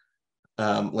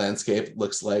landscape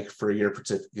looks like for your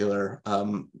particular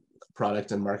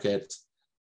product and market,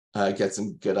 get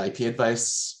some good IP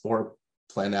advice, or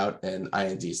plan out an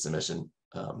IND submission.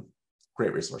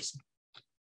 Great resource.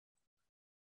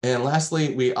 And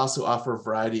lastly, we also offer a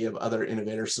variety of other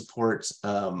innovator support.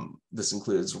 This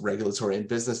includes regulatory and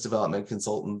business development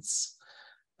consultants.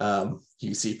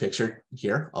 You see pictured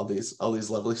here, all these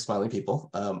lovely smiling people,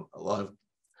 a lot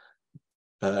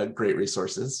of great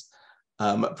resources.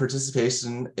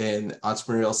 Participation in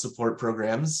entrepreneurial support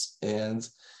programs, and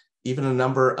even a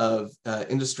number of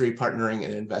industry partnering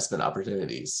and investment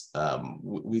opportunities.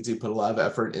 We do put a lot of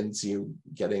effort into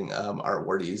getting our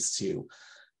awardees to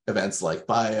events like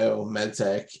Bio,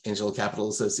 MedTech, Angel Capital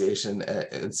Association,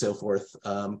 and so forth,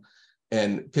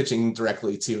 and pitching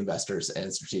directly to investors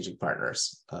and strategic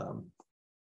partners.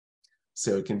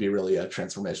 So it can be really a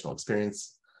transformational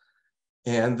experience.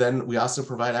 And then we also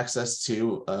provide access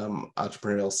to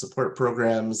entrepreneurial support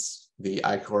programs, the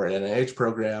I-Core and NIH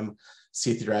program,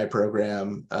 C3I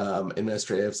program,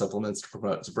 administrative supplements to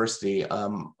promote diversity.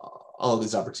 All of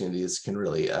these opportunities can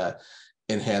really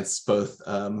enhance both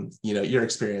your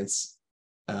experience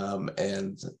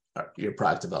and your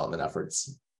product development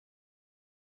efforts.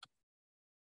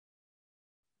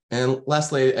 And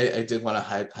lastly, I did want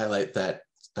to highlight that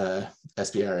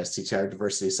SBIR and STTR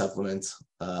diversity supplement,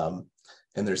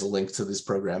 and there's a link to this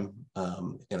program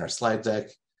in our slide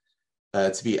deck.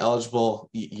 To be eligible,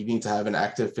 you need to have an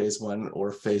active phase 1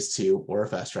 or phase 2 or a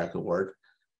fast track award.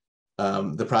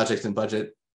 The project and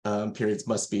budget periods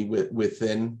must be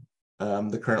within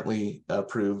the currently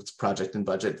approved project and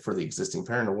budget for the existing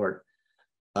parent award.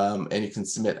 And you can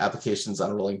submit applications on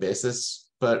a rolling basis.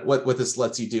 But what this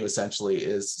lets you do essentially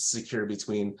is secure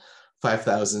between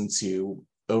 $5,000 to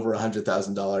over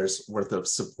 $100,000 worth of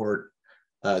support,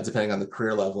 depending on the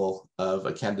career level of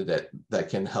a candidate, that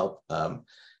can help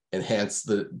enhance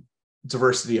the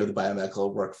diversity of the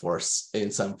biomedical workforce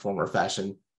in some form or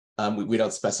fashion. We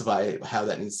don't specify how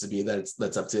that needs to be.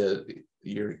 That's up to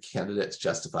your candidate to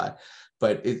justify.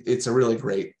 But it's a really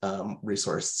great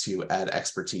resource to add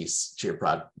expertise to your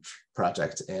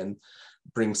project and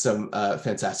bring some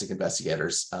fantastic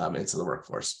investigators into the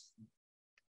workforce.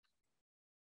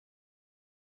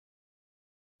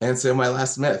 And so my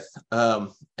last myth,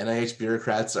 NIH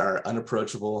bureaucrats are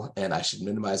unapproachable and I should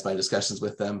minimize my discussions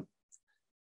with them.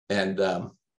 And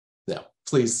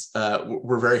please,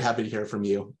 we're very happy to hear from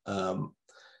you.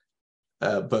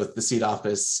 Both the SEED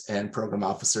office and program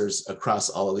officers across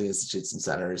all of the institutes and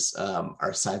centers,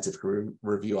 our scientific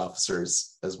review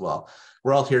officers as well.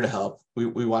 We're all here to help.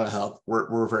 We want to help.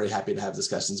 We're very happy to have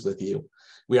discussions with you.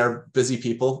 We are busy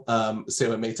people,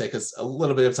 so it may take us a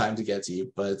little bit of time to get to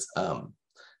you, but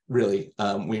really,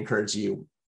 we encourage you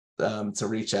to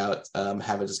reach out,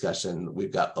 have a discussion.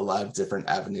 We've got a lot of different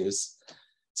avenues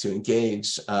to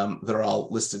engage. They're all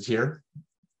listed here,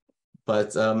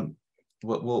 but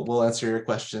we'll answer your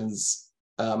questions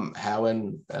how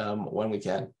and when we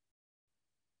can.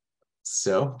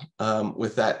 So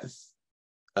with that,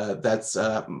 that's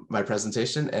my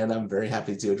presentation, and I'm very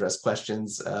happy to address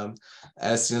questions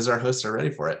as soon as our hosts are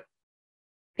ready for it.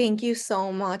 Thank you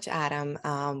so much, Adam,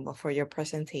 for your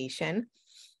presentation.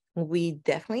 We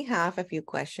definitely have a few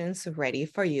questions ready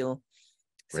for you.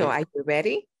 Great. So are you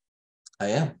ready? I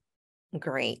am.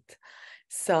 Great.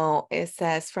 So it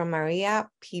says from Maria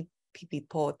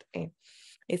Pipipote,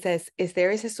 it says, is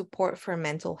there a support for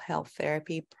mental health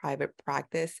therapy private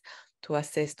practice to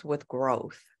assist with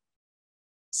growth?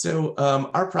 So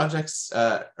our projects,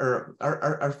 or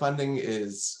our funding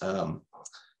is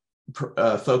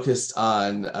focused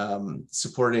on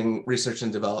supporting research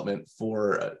and development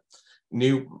for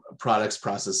new products,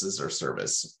 processes, or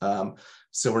service.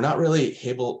 So we're not really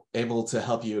able to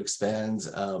help you expand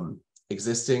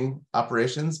existing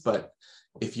operations, but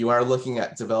if you are looking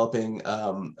at developing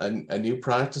a new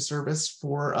product or service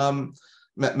for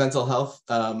mental health,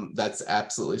 that's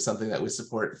absolutely something that we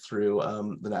support through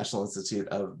the National Institute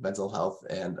of Mental Health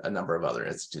and a number of other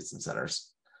institutes and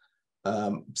centers.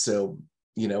 So,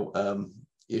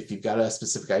 if you've got a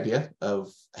specific idea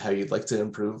of how you'd like to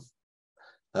improve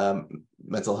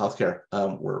mental health care,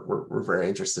 we're very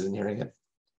interested in hearing it.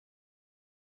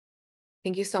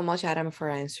 Thank you so much, Adam, for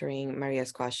answering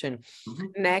Maria's question.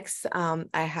 Mm-hmm. Next,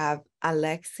 I have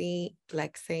Alexei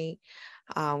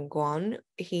Guan.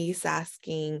 He's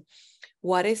asking,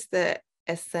 what is the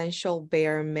essential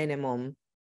bare minimum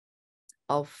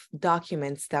of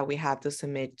documents that we have to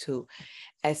submit to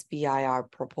SBIR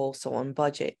proposal and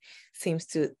budget? Seems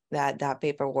to that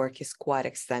paperwork is quite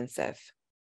extensive.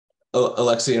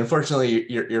 Alexei, unfortunately,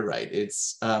 you're right.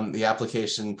 It's the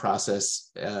application process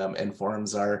and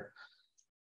forms are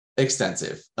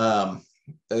extensive. The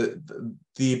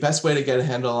best way to get a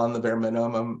handle on the bare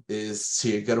minimum is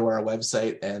to go to our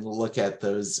website and look at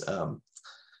those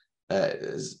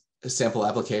sample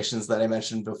applications that I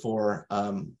mentioned before.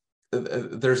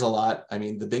 There's a lot. I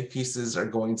mean, the big pieces are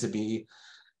going to be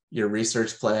your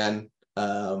research plan.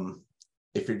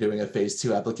 If you're doing a phase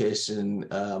 2 application,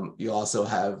 you also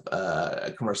have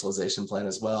a commercialization plan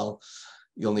as well.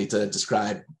 You'll need to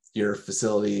describe your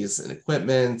facilities and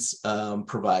equipment,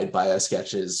 provide bio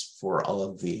sketches for all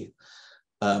of the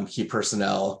key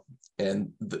personnel,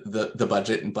 and the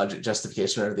budget and budget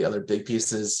justification are the other big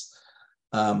pieces.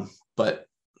 But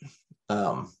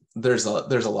there's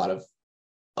a lot of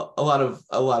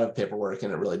paperwork,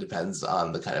 and it really depends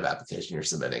on the kind of application you're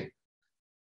submitting.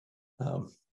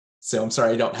 So I'm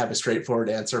sorry I don't have a straightforward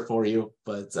answer for you,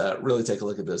 but really take a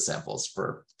look at those samples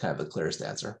for kind of the clearest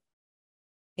answer.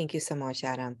 Thank you so much,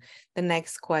 Adam. The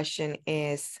next question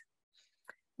is,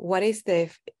 what is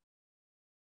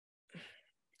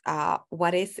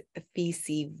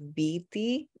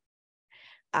feasibility?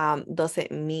 Does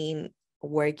it mean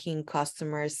working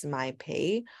customers might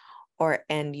pay, or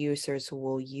end users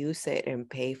will use it and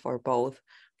pay for both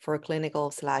for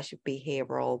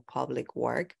clinical/behavioral public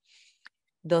work?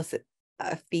 Does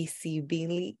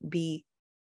feasibility be,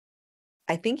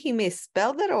 I think he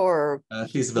misspelled it, or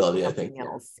feasibility, I think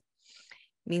else.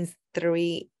 Means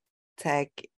 3 tech,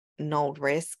 no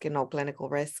risk, no clinical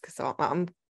risk. So I'm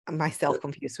myself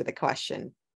confused with the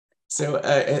question. So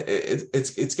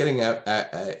it's getting at,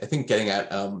 I think, getting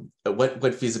at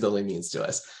what feasibility means to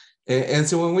us. And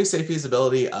so when we say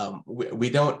feasibility,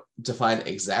 we don't define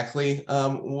exactly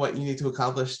what you need to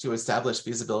accomplish to establish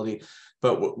feasibility,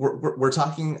 but we're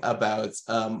talking about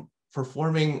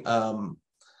performing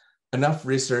enough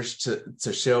research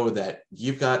to show that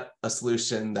you've got a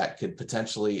solution that could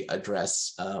potentially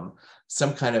address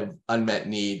some kind of unmet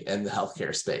need in the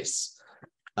healthcare space.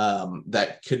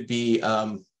 That could be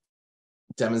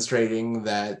demonstrating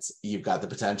that you've got the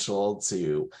potential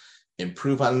to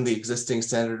improve on the existing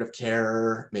standard of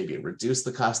care, maybe reduce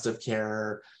the cost of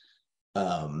care.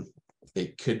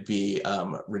 It could be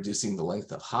reducing the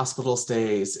length of hospital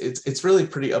stays. It's really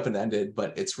pretty open-ended,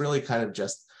 but it's really kind of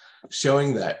just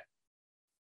showing that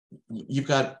you've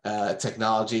got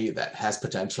technology that has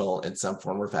potential in some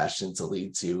form or fashion to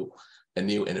lead to a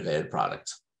new innovative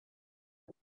product.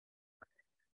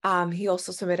 He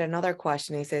also submitted another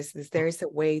question. He says, is there a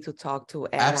way to talk to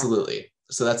Adam? Absolutely.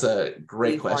 So that's a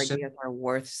great question. Ideas are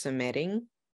worth submitting.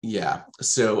 Yeah.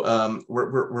 So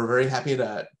we're very happy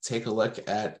to take a look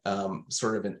at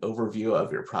sort of an overview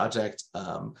of your project.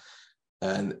 And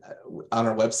on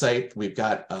our website, we've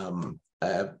got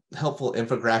a helpful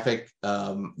infographic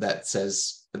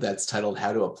that's titled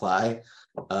 "How to Apply."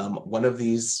 One of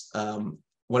the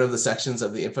sections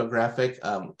of the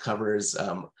infographic covers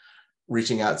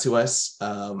reaching out to us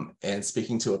and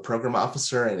speaking to a program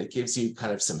officer, and it gives you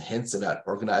kind of some hints about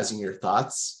organizing your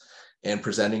thoughts and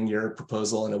presenting your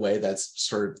proposal in a way that's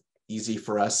sort of easy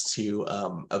for us to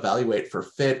evaluate for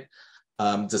fit,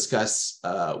 discuss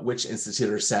which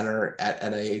institute or center at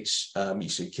NIH you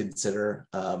should consider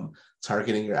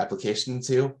targeting your application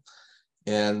to,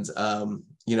 and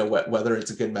whether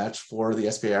it's a good match for the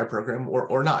SBIR program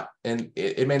or not. And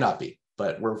it may not be,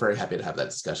 but we're very happy to have that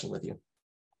discussion with you.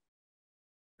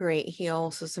 Great. He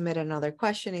also submitted another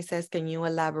question. He says, can you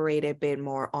elaborate a bit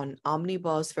more on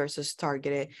omnibus versus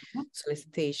targeted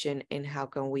solicitation, and how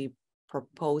can we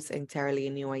propose entirely a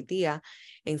new idea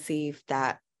and see if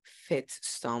that fits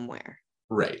somewhere?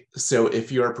 Right. So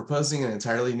if you are proposing an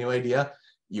entirely new idea,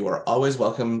 you are always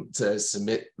welcome to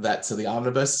submit that to the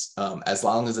omnibus, as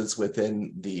long as it's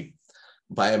within the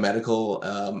biomedical,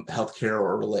 healthcare,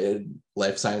 or related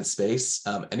life science space.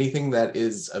 Anything that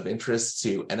is of interest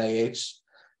to NIH,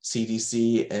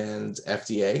 CDC, and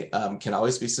FDA can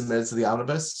always be submitted to the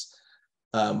omnibus.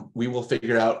 We will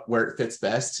figure out where it fits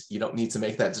best. You don't need to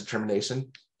make that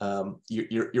determination.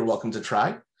 You're welcome to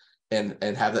try and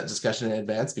have that discussion in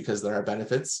advance, because there are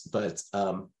benefits. But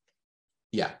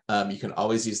you can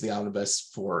always use the omnibus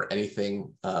for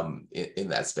anything in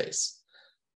that space.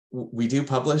 we do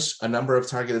publish a number of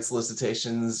targeted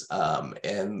solicitations,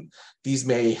 and these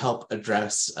may help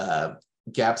address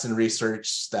gaps in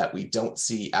research that we don't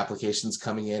see applications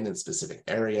coming in specific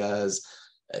areas.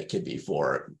 It could be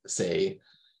for, say,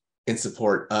 in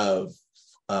support of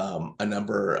a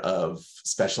number of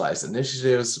specialized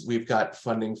initiatives we've got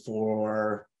funding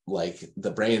for, like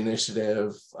the Brain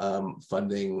Initiative,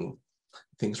 funding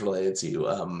things related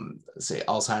to, say,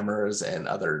 Alzheimer's and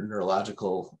other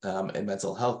neurological and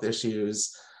mental health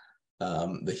issues,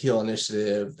 the HEAL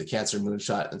Initiative, the Cancer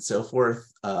Moonshot, and so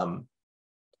forth.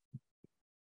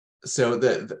 So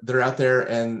they're out there,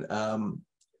 and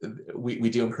we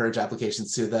do encourage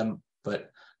applications to them, but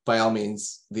by all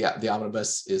means, the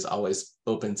omnibus is always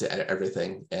open to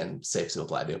everything and safe to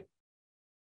apply to.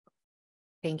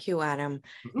 Thank you, Adam.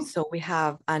 Mm-hmm. So we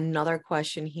have another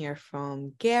question here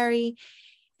from Gary.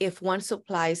 If one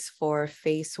applies for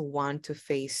phase 1 to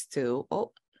phase 2,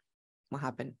 oh, what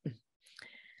happened?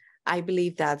 I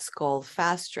believe that's called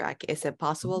fast track. Is it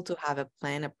possible to have a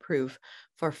plan approved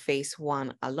for phase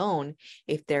 1 alone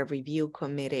if their review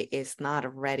committee is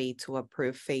not ready to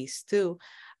approve phase 2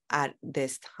 at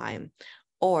this time?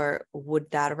 Or would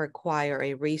that require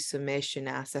a resubmission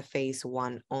as a phase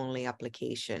 1 only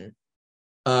application?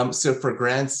 So for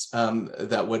grants,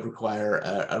 that would require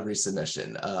a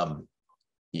resubmission.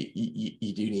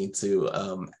 You do need to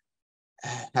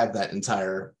have that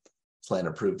entire plan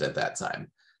approved at that time.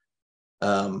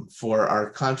 For our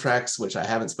contracts, which I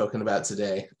haven't spoken about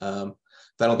today,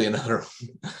 that'll be another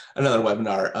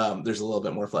webinar. There's a little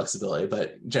bit more flexibility,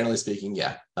 but generally speaking,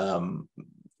 yeah,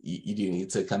 you do need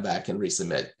to come back and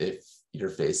resubmit if your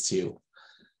phase 2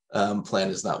 plan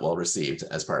is not well received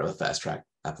as part of a fast track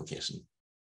application.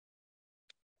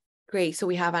 Great. So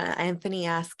we have Anthony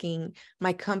asking,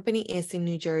 my company is in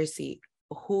New Jersey.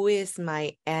 Who is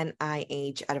my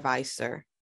NIH advisor?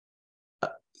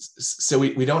 So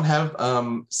we don't have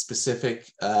specific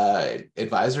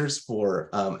advisors for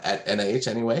at NIH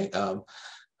anyway,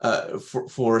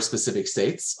 for specific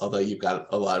states, although you've got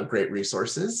a lot of great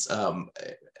resources,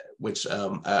 which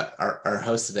our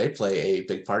hosts today play a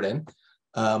big part in.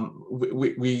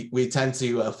 We tend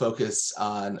to focus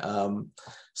on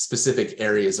specific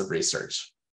areas of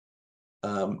research.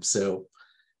 So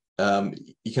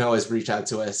you can always reach out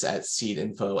to us at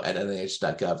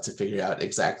seedinfo@nih.gov to figure out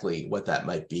exactly what that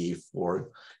might be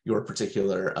for your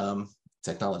particular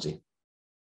technology.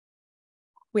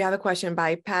 We have a question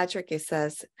by Patrick. It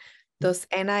says, does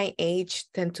NIH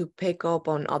tend to pick up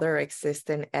on other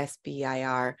existing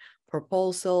SBIR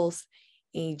proposals,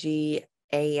 e.g.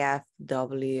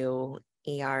 AFW,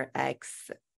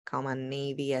 ERX,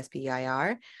 Navy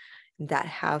SBIR, that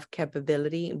have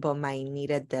capability but might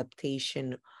need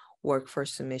adaptation work for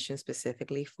submission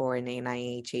specifically for an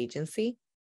NIH agency?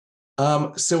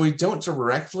 So we don't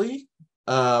directly.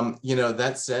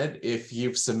 That said, if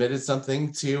you've submitted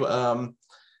something to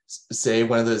say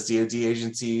one of those DoD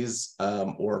agencies,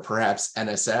 or perhaps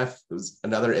NSF, who's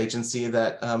another agency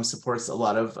that supports a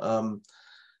lot of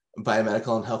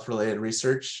biomedical and health related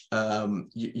research,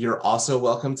 you're also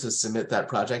welcome to submit that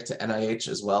project to NIH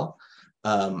as well.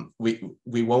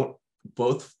 We won't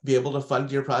both be able to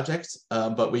fund your project,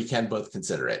 but we can both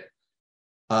consider it.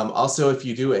 Also, if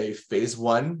you do a phase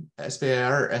 1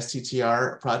 SBIR or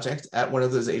STTR project at one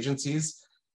of those agencies,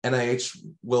 NIH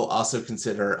will also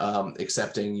consider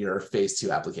accepting your phase 2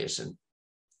 application.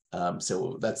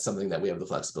 So that's something that we have the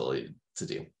flexibility to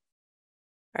do.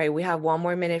 All right, we have 1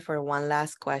 more minute for one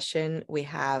last question. We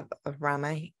have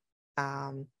Rama.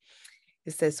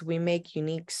 It says, we make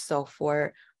unique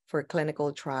software for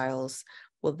clinical trials.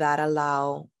 Will that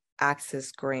allow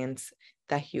access grants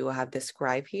that you have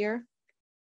described here?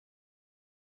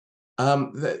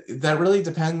 That really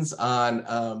depends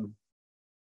on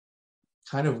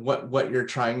kind of what you're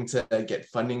trying to get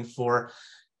funding for.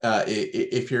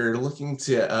 If you're looking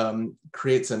to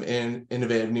create some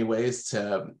innovative new ways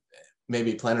to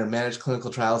maybe plan or manage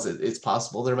clinical trials, it's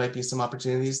possible there might be some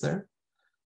opportunities there.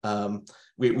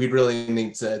 We'd really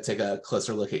need to take a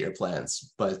closer look at your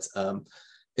plans, but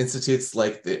institutes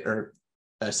like the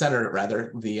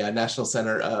National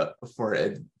Center for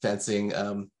Advancing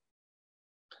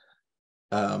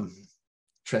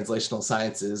Translational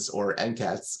Sciences, or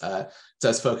NCATS,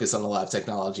 does focus on a lot of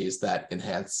technologies that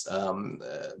enhance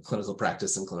clinical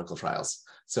practice and clinical trials.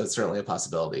 So it's certainly a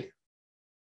possibility.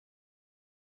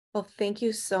 Well, thank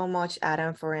you so much,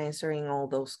 Adam, for answering all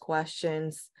those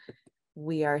questions.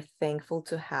 We are thankful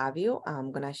to have you.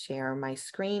 I'm going to share my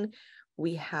screen.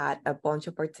 We had a bunch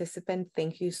of participants.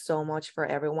 Thank you so much for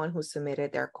everyone who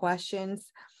submitted their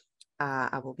questions.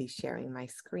 I will be sharing my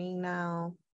screen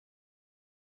now.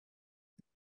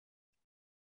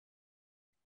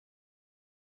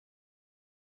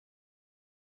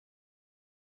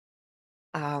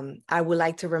 I would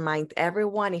like to remind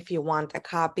everyone, if you want a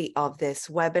copy of this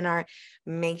webinar,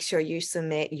 make sure you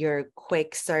submit your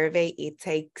quick survey. It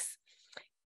takes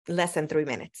less than 3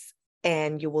 minutes,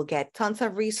 and you will get tons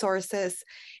of resources,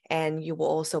 and you will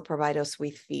also provide us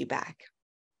with feedback.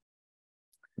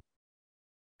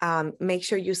 Make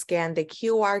sure you scan the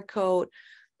QR code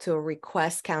to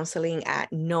request counseling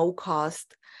at no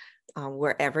cost.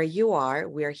 Wherever you are,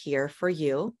 we're here for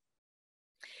you.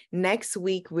 Next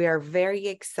week, we are very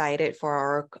excited for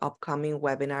our upcoming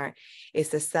webinar. It's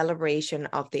the celebration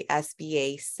of the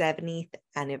SBA 70th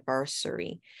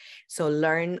anniversary. So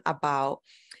learn about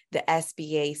the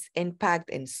SBA's impact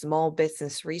in small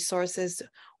business resources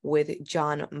with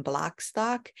John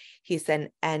Blackstock. He's an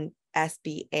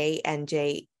SBA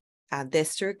NJ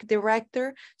district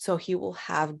director, so he will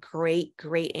have great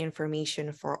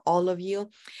information for all of you.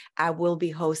 I will be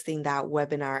hosting that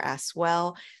webinar as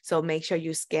well, so make sure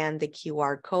you scan the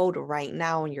QR code right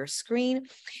now on your screen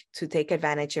to take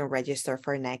advantage and register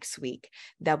for next week.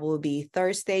 That will be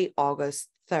Thursday, August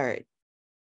 3rd,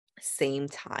 same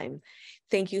time.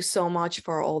 Thank you so much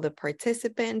for all the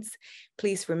participants.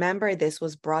 Please remember, this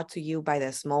was brought to you by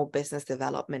the Small Business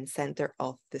Development Center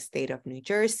of the state of New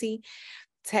Jersey.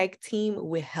 Tech team,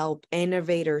 we help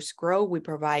innovators grow. We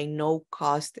provide no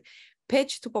cost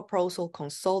pitch to proposal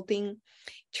consulting,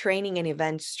 training and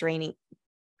events starting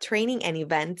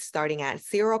at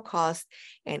zero cost,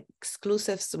 and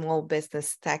exclusive small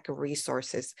business tech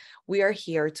resources. We are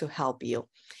here to help you.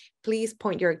 Please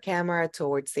point your camera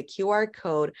towards the QR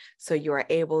code so you are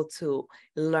able to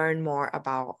learn more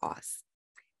about us.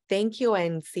 Thank you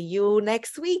and see you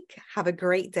next week. Have a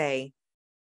great day.